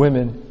men and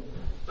women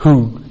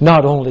who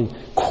not only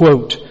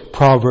quote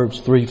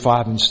Proverbs 3,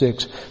 5, and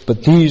 6,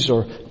 but these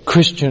are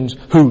Christians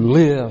who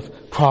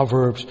live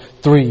Proverbs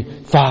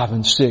 3, 5,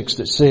 and 6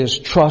 that says,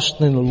 trust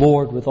in the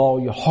Lord with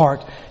all your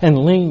heart and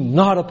lean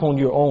not upon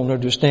your own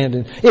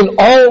understanding. In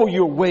all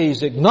your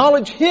ways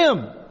acknowledge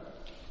Him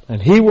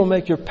and He will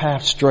make your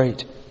path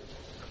straight.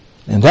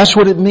 And that's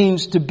what it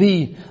means to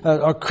be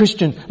a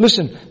Christian.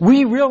 Listen,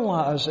 we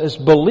realize as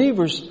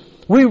believers,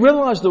 we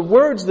realize the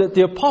words that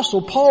the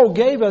Apostle Paul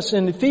gave us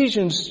in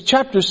Ephesians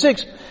chapter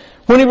 6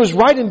 when he was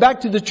writing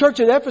back to the church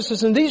at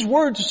Ephesus, and these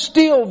words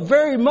still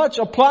very much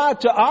apply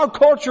to our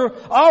culture,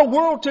 our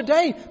world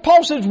today.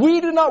 Paul says,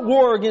 we do not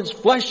war against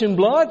flesh and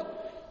blood,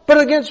 but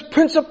against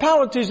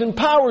principalities and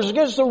powers,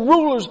 against the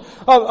rulers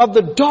of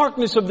the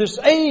darkness of this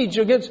age,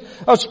 against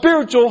a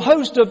spiritual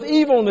host of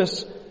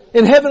evilness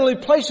in heavenly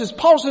places.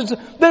 Paul says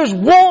there's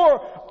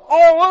war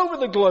all over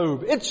the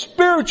globe. It's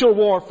spiritual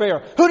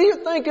warfare. Who do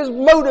you think is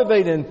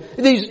motivating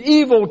these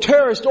evil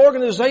terrorist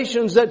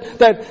organizations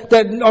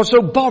that are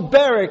so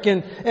barbaric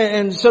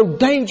and so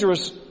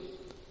dangerous?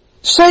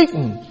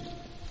 Satan.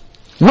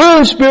 We're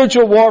in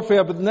spiritual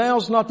warfare, but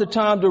now's not the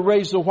time to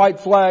raise the white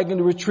flag and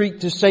to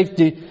retreat to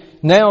safety.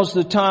 Now's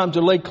the time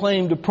to lay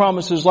claim to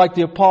promises like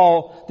the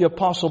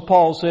Apostle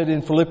Paul said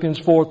in Philippians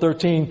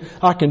 4:13,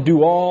 I can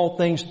do all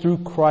things through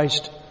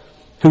Christ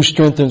who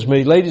strengthens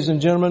me. Ladies and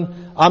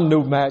gentlemen, I'm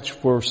no match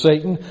for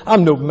Satan.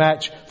 I'm no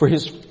match for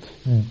his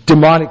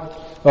demonic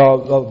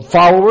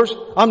followers.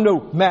 I'm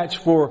no match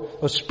for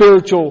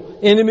spiritual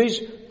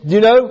enemies. You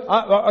know,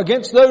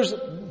 against those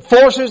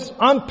forces,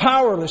 I'm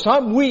powerless.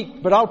 I'm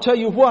weak. But I'll tell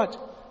you what,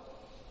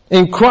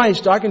 in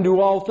Christ I can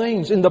do all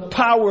things. In the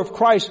power of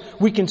Christ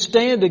we can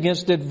stand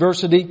against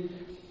adversity.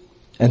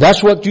 And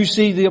that's what you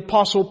see the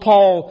Apostle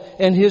Paul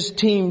and his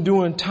team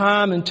doing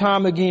time and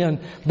time again.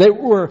 They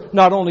were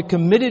not only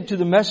committed to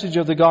the message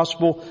of the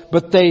gospel,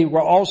 but they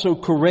were also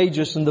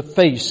courageous in the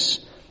face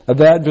of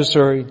the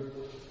adversary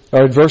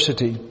or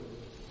adversity.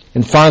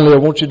 And finally, I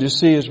want you to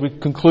see as we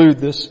conclude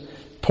this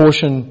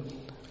portion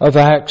of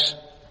Acts,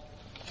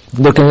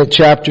 looking at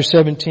chapter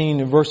 17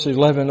 and verse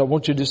 11, I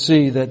want you to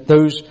see that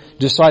those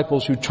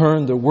disciples who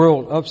turned the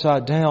world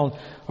upside down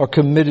are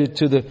committed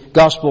to the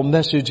gospel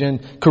message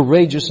and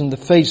courageous in the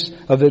face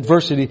of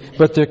adversity,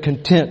 but they're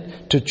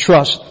content to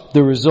trust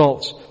the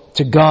results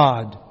to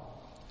God.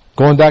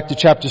 Going back to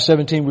chapter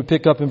 17, we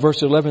pick up in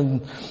verse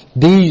 11,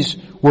 these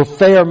were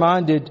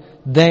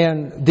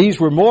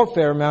more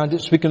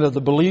fair-minded, speaking of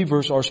the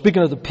believers, or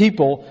speaking of the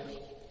people,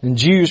 and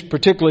Jews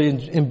particularly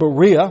in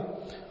Berea.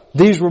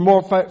 These were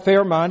more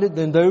fair-minded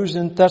than those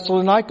in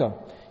Thessalonica,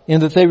 in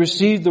that they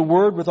received the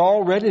word with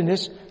all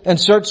readiness and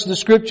searched the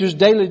scriptures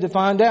daily to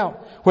find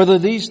out whether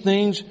these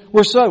things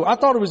were so. I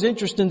thought it was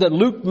interesting that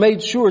Luke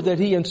made sure that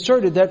he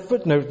inserted that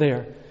footnote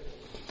there.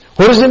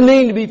 What does it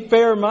mean to be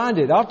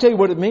fair-minded? I'll tell you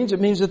what it means.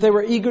 It means that they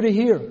were eager to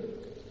hear.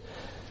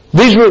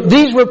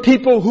 These were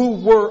people who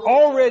were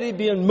already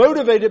being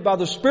motivated by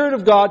the Spirit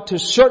of God to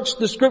search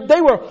the script.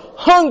 They were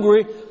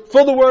hungry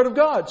for the Word of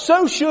God.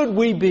 So should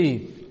we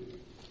be.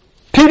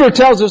 Peter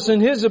tells us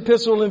in his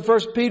epistle in 1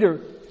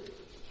 Peter,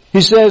 he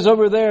says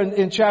over there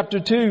in chapter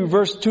 2,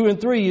 verse 2 and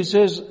 3, he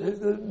says,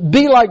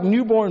 be like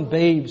newborn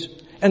babes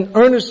and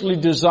earnestly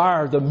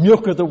desire the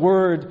milk of the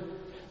word,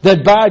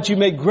 that by it you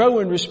may grow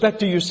in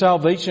respect to your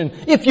salvation,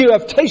 if you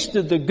have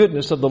tasted the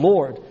goodness of the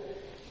Lord.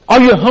 Are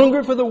you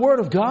hungry for the Word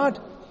of God?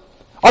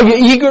 Are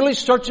you eagerly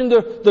searching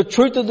the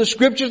truth of the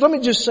Scriptures? Let me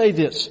just say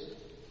this.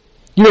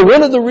 You know,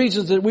 one of the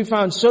reasons that we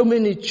find so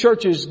many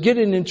churches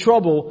getting in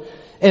trouble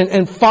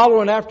and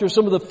following after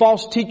some of the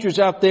false teachers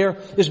out there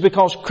is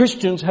because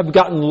Christians have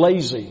gotten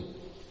lazy.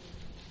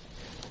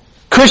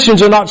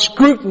 Christians are not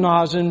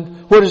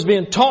scrutinizing what is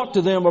being taught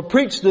to them or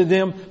preached to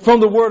them from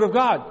the Word of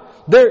God.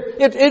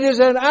 It is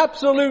an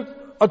absolute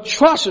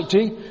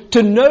atrocity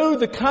to know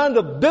the kind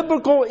of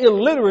biblical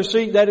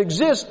illiteracy that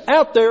exists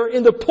out there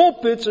in the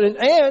pulpits and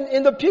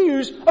in the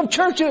pews of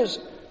churches.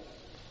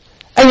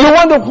 And you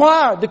wonder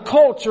why the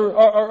cults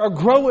are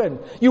growing.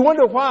 You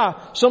wonder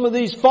why some of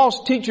these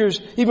false teachers,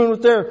 even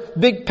with their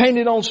big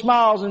painted on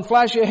smiles and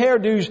flashy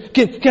hairdos,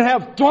 can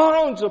have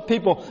throngs of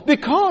people.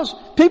 Because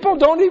people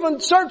don't even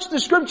search the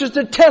scriptures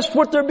to test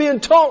what they're being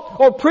taught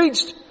or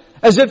preached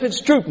as if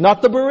it's true.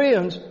 Not the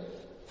Bereans.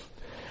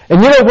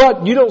 And you know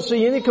what? You don't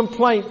see any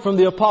complaint from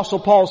the Apostle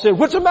Paul saying,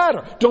 what's the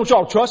matter? Don't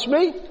y'all trust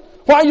me?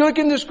 Why are you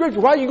looking in the scripture?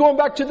 Why are you going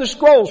back to the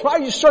scrolls? Why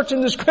are you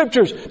searching the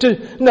scriptures?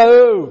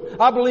 No.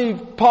 I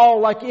believe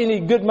Paul, like any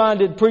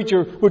good-minded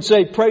preacher, would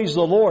say, praise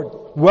the Lord.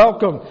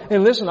 Welcome.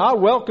 And listen, I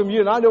welcome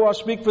you, and I know I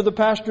speak for the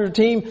pastor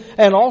team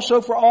and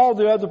also for all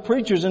the other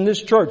preachers in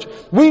this church.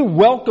 We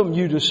welcome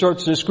you to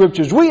search the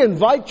scriptures. We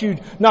invite you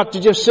not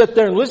to just sit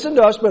there and listen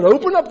to us, but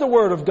open up the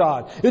Word of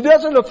God. It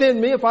doesn't offend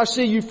me if I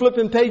see you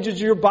flipping pages of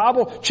your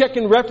Bible,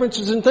 checking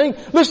references and things.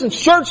 Listen,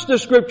 search the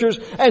scriptures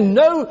and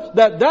know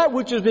that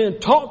which is being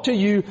taught to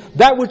you,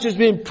 that which is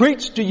being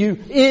preached to you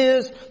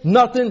is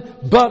nothing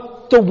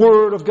but the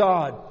Word of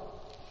God.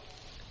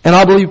 And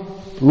I believe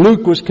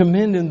Luke was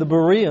commending the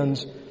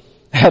Bereans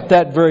at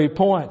that very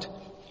point.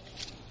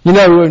 You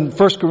know, in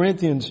 1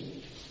 Corinthians,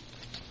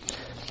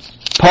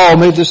 Paul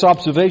made this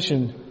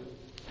observation.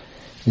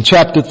 In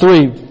chapter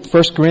 3,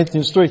 1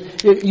 Corinthians 3,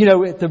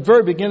 at the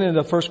very beginning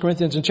of 1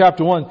 Corinthians in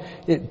chapter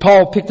 1,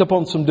 Paul picked up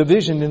on some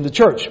division in the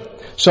church.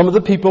 Some of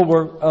the people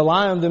were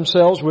aligning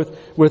themselves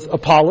with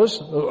Apollos,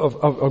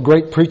 a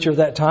great preacher at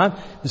that time.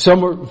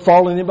 Some were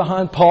falling in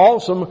behind Paul.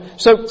 So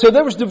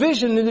there was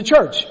division in the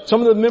church.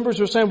 Some of the members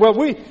were saying, well,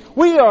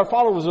 we are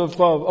followers of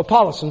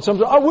Apollos. And some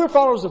said, we're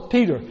followers of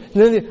Peter. And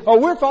then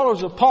we're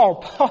followers of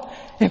Paul.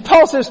 And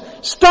Paul says,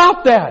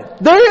 stop that.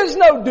 There is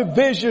no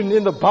division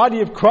in the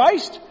body of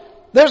Christ.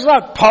 There's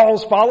not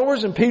Paul's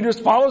followers and Peter's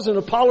followers and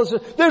Apollos.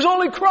 There's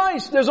only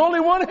Christ. There's only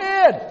one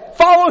head.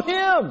 Follow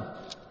Him.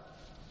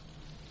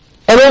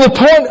 And on the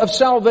point of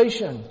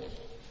salvation,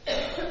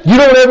 you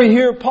don't ever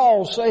hear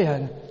Paul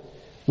saying,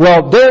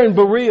 well, they're in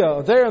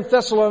Berea, they're in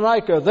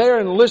Thessalonica,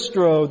 they're in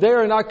Lystra,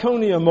 they're in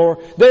Iconium,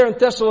 or they're in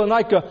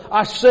Thessalonica,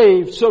 I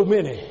saved so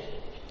many.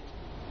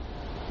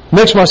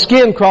 Makes my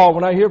skin crawl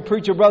when I hear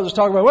preacher brothers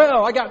talk about,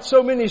 well, I got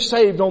so many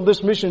saved on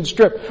this mission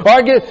trip, or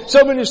I get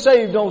so many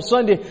saved on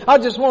Sunday. I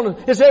just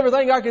it's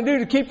everything I can do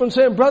to keep from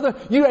saying, brother,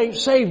 you ain't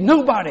saved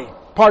nobody.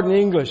 Pardon the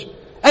English.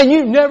 And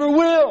you never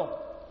will.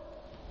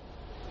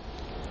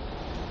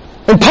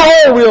 And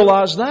Paul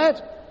realized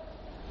that.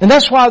 And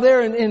that's why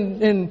there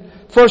in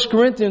 1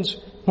 Corinthians,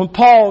 when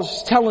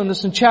Paul's telling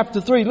us in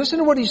chapter 3, listen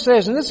to what he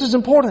says, and this is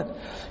important.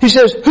 He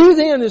says, who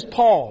then is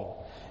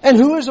Paul? And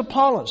who is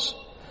Apollos?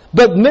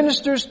 But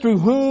ministers through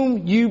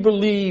whom you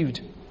believed,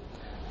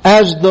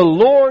 as the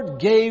Lord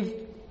gave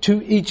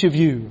to each of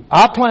you.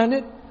 I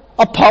planted,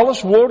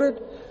 Apollos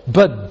watered,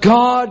 but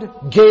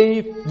God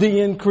gave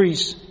the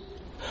increase.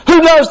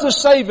 Who does the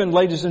saving,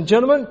 ladies and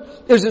gentlemen?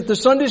 Is it the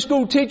Sunday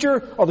school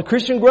teacher or the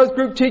Christian growth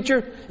group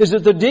teacher? Is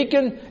it the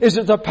deacon? Is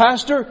it the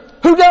pastor?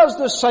 Who does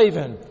the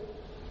saving?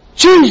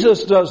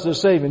 Jesus does the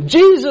saving.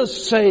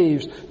 Jesus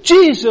saves.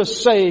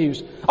 Jesus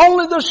saves.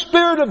 Only the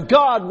Spirit of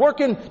God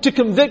working to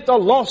convict a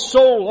lost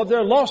soul of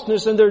their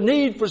lostness and their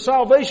need for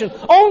salvation.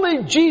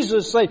 Only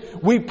Jesus saves.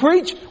 We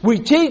preach, we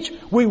teach,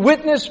 we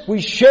witness, we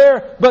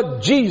share,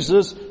 but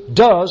Jesus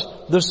does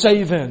the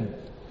saving.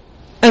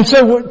 And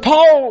so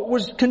Paul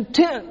was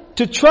content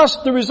to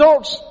trust the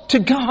results to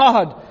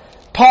God.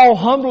 Paul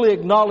humbly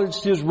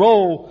acknowledged his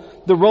role,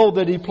 the role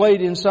that he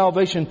played in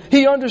salvation.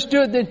 He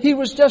understood that he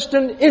was just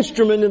an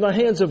instrument in the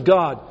hands of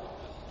God.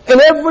 And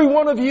every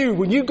one of you,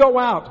 when you go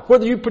out,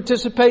 whether you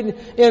participate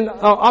in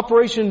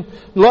Operation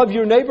Love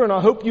Your Neighbor, and I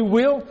hope you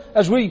will,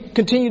 as we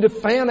continue to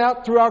fan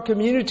out through our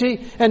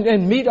community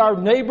and meet our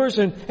neighbors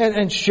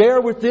and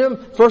share with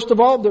them, first of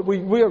all, that we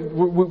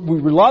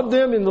love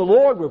them in the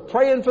Lord, we're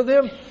praying for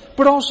them,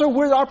 but also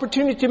where the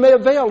opportunity may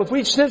avail. If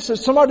we sense that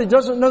somebody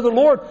doesn't know the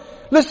Lord,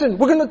 listen,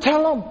 we're going to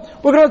tell them.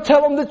 We're going to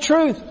tell them the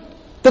truth.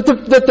 That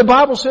the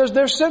Bible says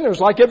they're sinners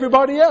like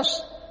everybody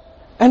else.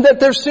 And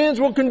that their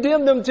sins will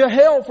condemn them to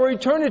hell for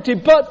eternity.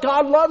 But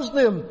God loves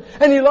them.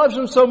 And He loves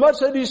them so much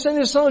that He sent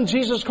His Son,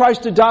 Jesus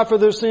Christ, to die for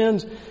their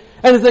sins.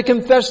 And if they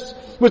confess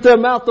with their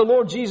mouth the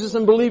Lord Jesus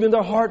and believe in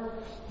their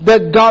heart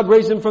that God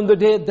raised Him from the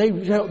dead,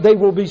 they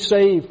will be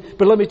saved.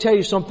 But let me tell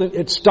you something,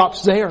 it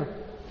stops there.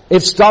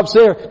 It stops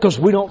there because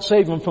we don't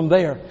save them from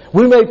there.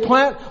 We may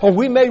plant or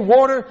we may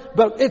water,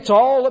 but it's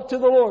all up to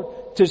the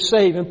Lord to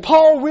save. And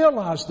Paul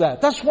realized that.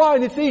 That's why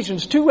in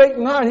Ephesians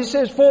 2:8-9 he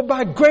says, for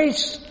by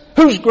grace,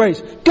 whose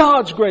grace?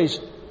 God's grace.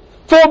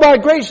 For by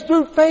grace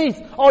through faith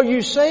are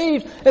you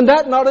saved, and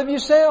that not of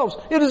yourselves.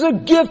 It is a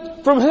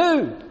gift from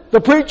who?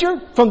 The preacher?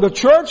 From the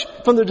church?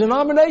 From the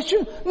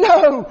denomination?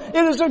 No,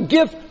 it is a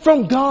gift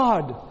from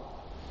God.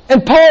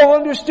 And Paul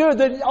understood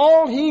that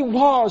all he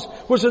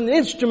was an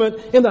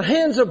instrument in the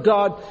hands of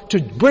God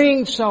to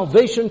bring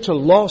salvation to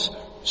lost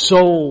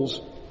souls.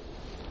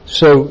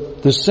 So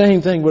the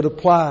same thing would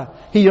apply.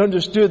 He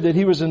understood that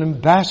he was an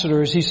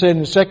ambassador, as he said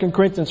in 2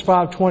 Corinthians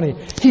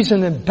 5:20. He's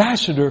an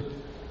ambassador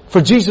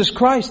for Jesus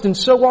Christ, and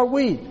so are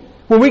we.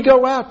 When we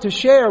go out to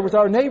share with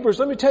our neighbors,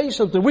 let me tell you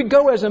something. We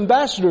go as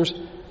ambassadors.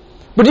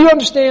 But do you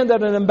understand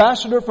that an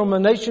ambassador from a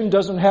nation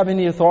doesn't have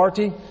any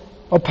authority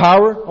or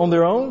power on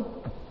their own?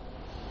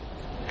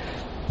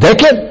 They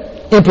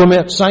can't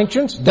implement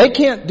sanctions. They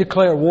can't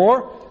declare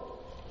war.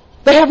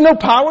 They have no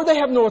power. They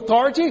have no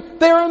authority.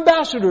 They are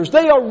ambassadors.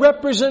 They are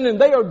representing.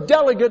 They are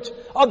delegates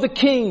of the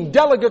king,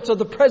 delegates of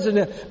the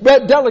president,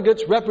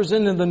 delegates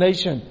representing the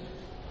nation.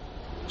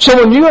 So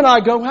when you and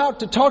I go out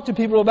to talk to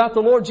people about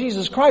the Lord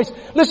Jesus Christ,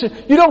 listen,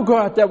 you don't go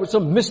out there with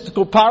some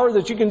mystical power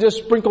that you can just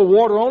sprinkle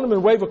water on them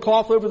and wave a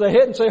cloth over their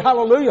head and say,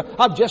 hallelujah,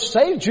 I've just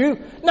saved you.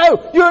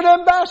 No, you're an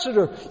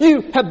ambassador.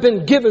 You have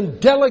been given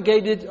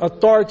delegated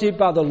authority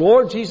by the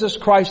Lord Jesus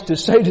Christ to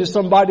say to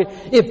somebody,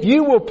 if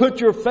you will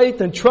put your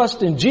faith and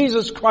trust in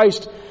Jesus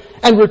Christ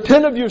and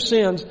repent of your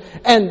sins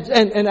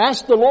and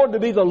ask the Lord to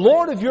be the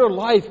Lord of your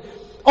life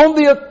on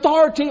the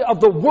authority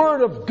of the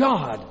Word of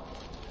God,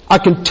 I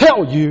can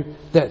tell you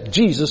that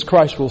Jesus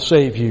Christ will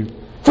save you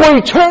for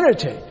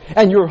eternity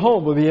and your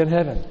home will be in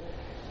heaven.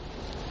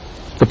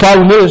 The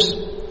problem is,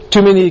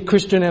 too many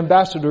Christian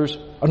ambassadors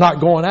are not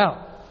going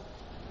out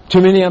Too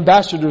many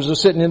ambassadors are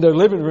sitting in their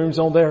living rooms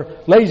on their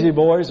lazy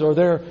boys or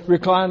their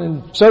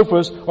reclining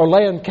sofas or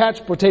laying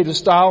couch potato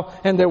style,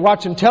 and they're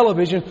watching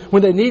television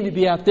when they need to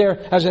be out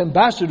there as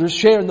ambassadors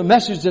sharing the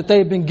message that they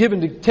have been given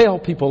to tell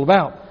people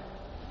about.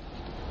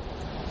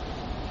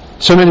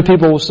 So many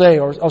people will say,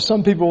 or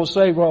some people will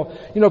say, well,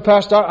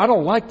 Pastor, I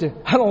don't like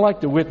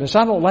to witness.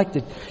 I don't like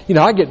to,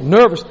 I get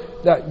nervous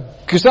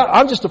because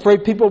I'm just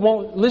afraid people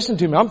won't listen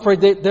to me. I'm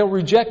afraid they'll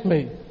reject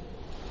me.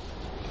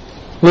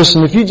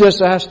 Listen, if you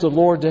just ask the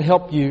Lord to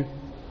help you,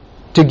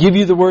 to give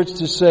you the words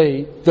to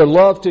say, the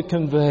love to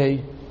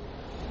convey,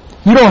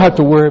 you don't have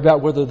to worry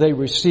about whether they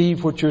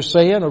receive what you're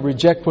saying or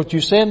reject what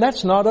you're saying.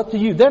 That's not up to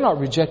you. They're not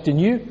rejecting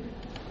you.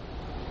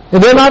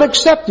 And they're not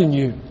accepting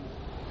you.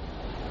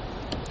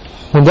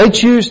 When they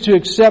choose to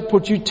accept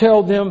what you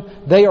tell them,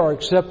 they are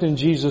accepting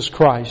Jesus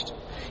Christ.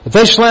 If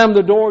they slam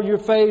the door in your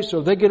face,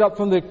 or they get up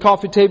from the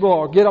coffee table,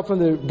 or get up from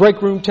the break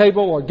room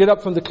table, or get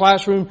up from the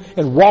classroom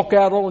and walk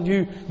out on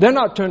you, they're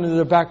not turning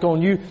their back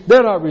on you.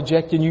 They're not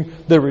rejecting you.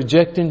 They're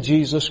rejecting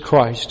Jesus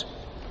Christ.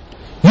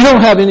 You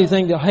don't have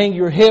anything to hang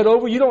your head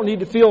over. You don't need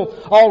to feel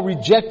all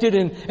rejected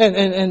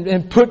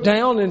and put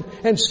down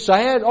and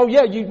sad. Oh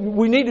yeah,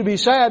 we need to be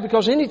sad,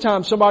 because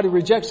anytime somebody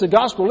rejects the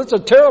gospel, it's a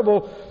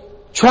terrible,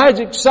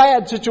 tragic,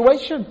 sad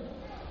situation.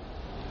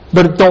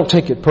 But don't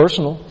take it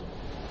personal.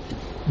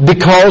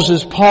 Because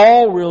as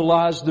Paul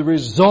realized, the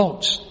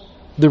results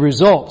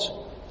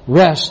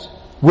rest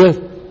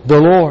with the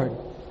Lord.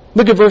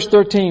 Look at verse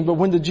 13. But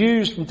when the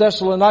Jews from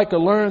Thessalonica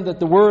learned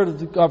that the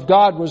word of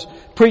God was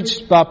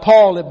preached by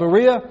Paul at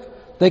Berea,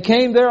 they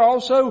came there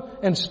also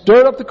and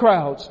stirred up the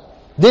crowds.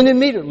 Then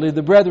immediately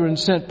the brethren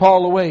sent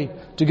Paul away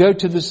to go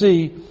to the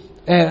sea,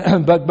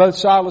 but both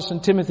Silas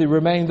and Timothy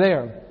remained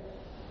there.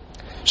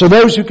 So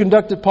those who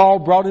conducted Paul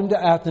brought him to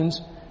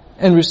Athens,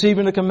 and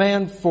receiving a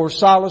command for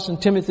Silas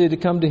and Timothy to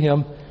come to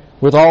him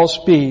with all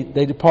speed,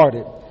 they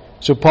departed.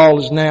 So Paul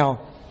is now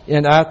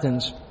in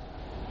Athens,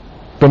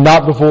 but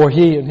not before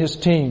he and his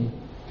team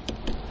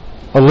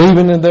are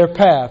leaving in their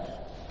path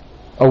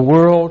a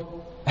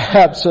world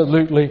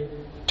absolutely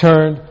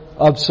turned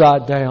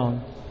upside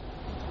down.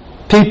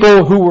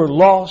 People who were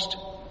lost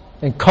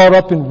and caught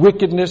up in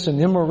wickedness and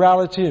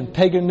immorality and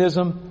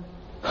paganism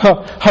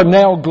are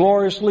now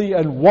gloriously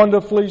and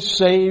wonderfully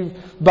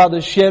saved by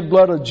the shed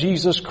blood of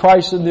Jesus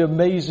Christ and the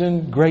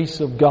amazing grace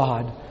of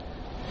God.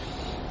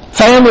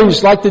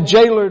 Families like the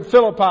jailer at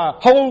Philippi,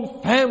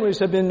 whole families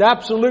have been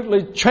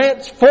absolutely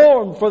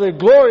transformed for the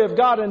glory of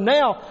God, and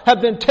now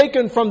have been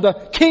taken from the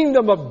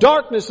kingdom of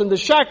darkness and the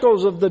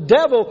shackles of the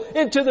devil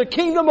into the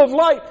kingdom of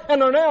light,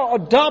 and are now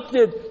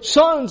adopted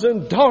sons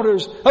and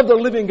daughters of the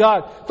living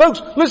God. Folks,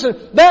 listen,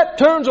 that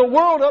turns a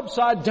world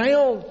upside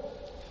down.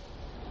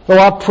 Oh,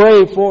 I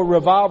pray for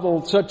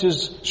revival such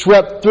as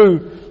swept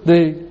through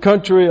the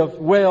country of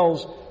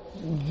Wales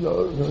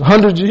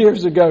hundreds of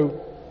years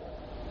ago.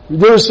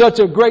 There was such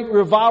a great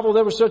revival.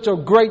 There was such a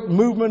great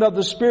movement of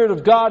the Spirit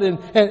of God,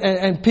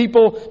 and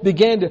people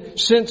began to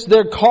sense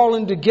their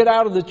calling to get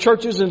out of the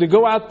churches and to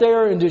go out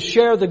there and to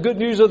share the good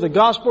news of the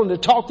gospel and to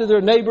talk to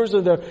their neighbors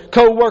and their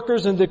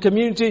co-workers in the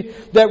community.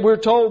 That we're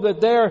told that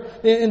there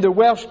in the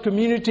Welsh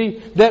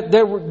community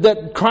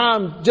that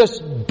crime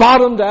just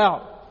bottomed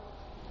out.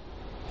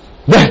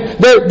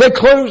 They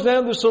closed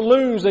down the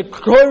saloons. They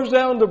closed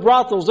down the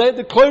brothels. They had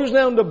to close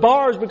down the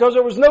bars because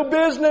there was no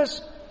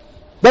business.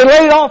 They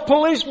laid off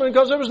policemen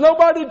because there was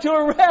nobody to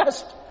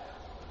arrest.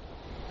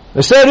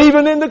 They said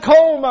even in the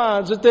coal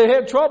mines that they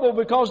had trouble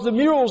because the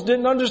mules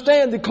didn't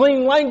understand the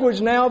clean language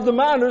now of the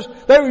miners.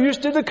 They were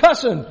used to the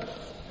cussing.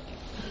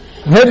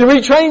 They had to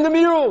retrain the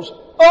mules.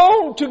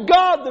 Oh, to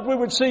God that we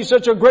would see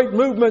such a great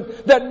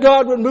movement, that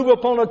God would move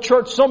upon a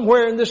church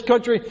somewhere in this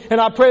country. And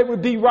I pray it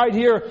would be right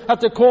here at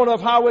the corner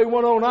of Highway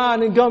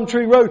 109 and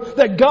Gumtree Road,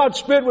 that God's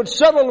Spirit would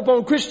settle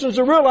upon Christians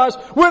to realize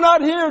we're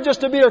not here just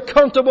to be a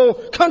comfortable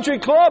country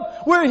club.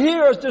 We're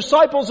here as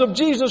disciples of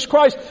Jesus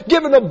Christ,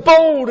 given a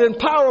bold and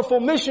powerful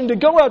mission to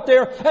go out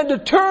there and to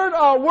turn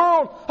our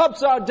world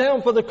upside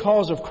down for the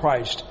cause of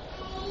Christ.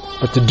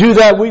 But to do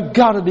that, we've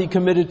got to be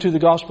committed to the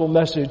gospel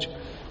message.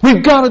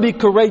 We've got to be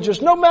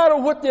courageous no matter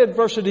what the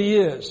adversity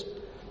is.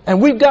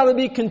 And we've got to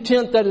be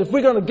content that if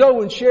we're going to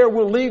go and share,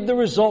 we'll leave the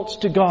results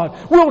to God.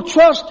 We'll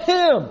trust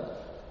Him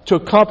to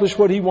accomplish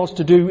what He wants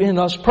to do in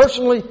us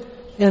personally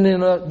and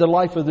in the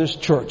life of this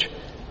church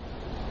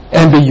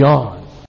and beyond.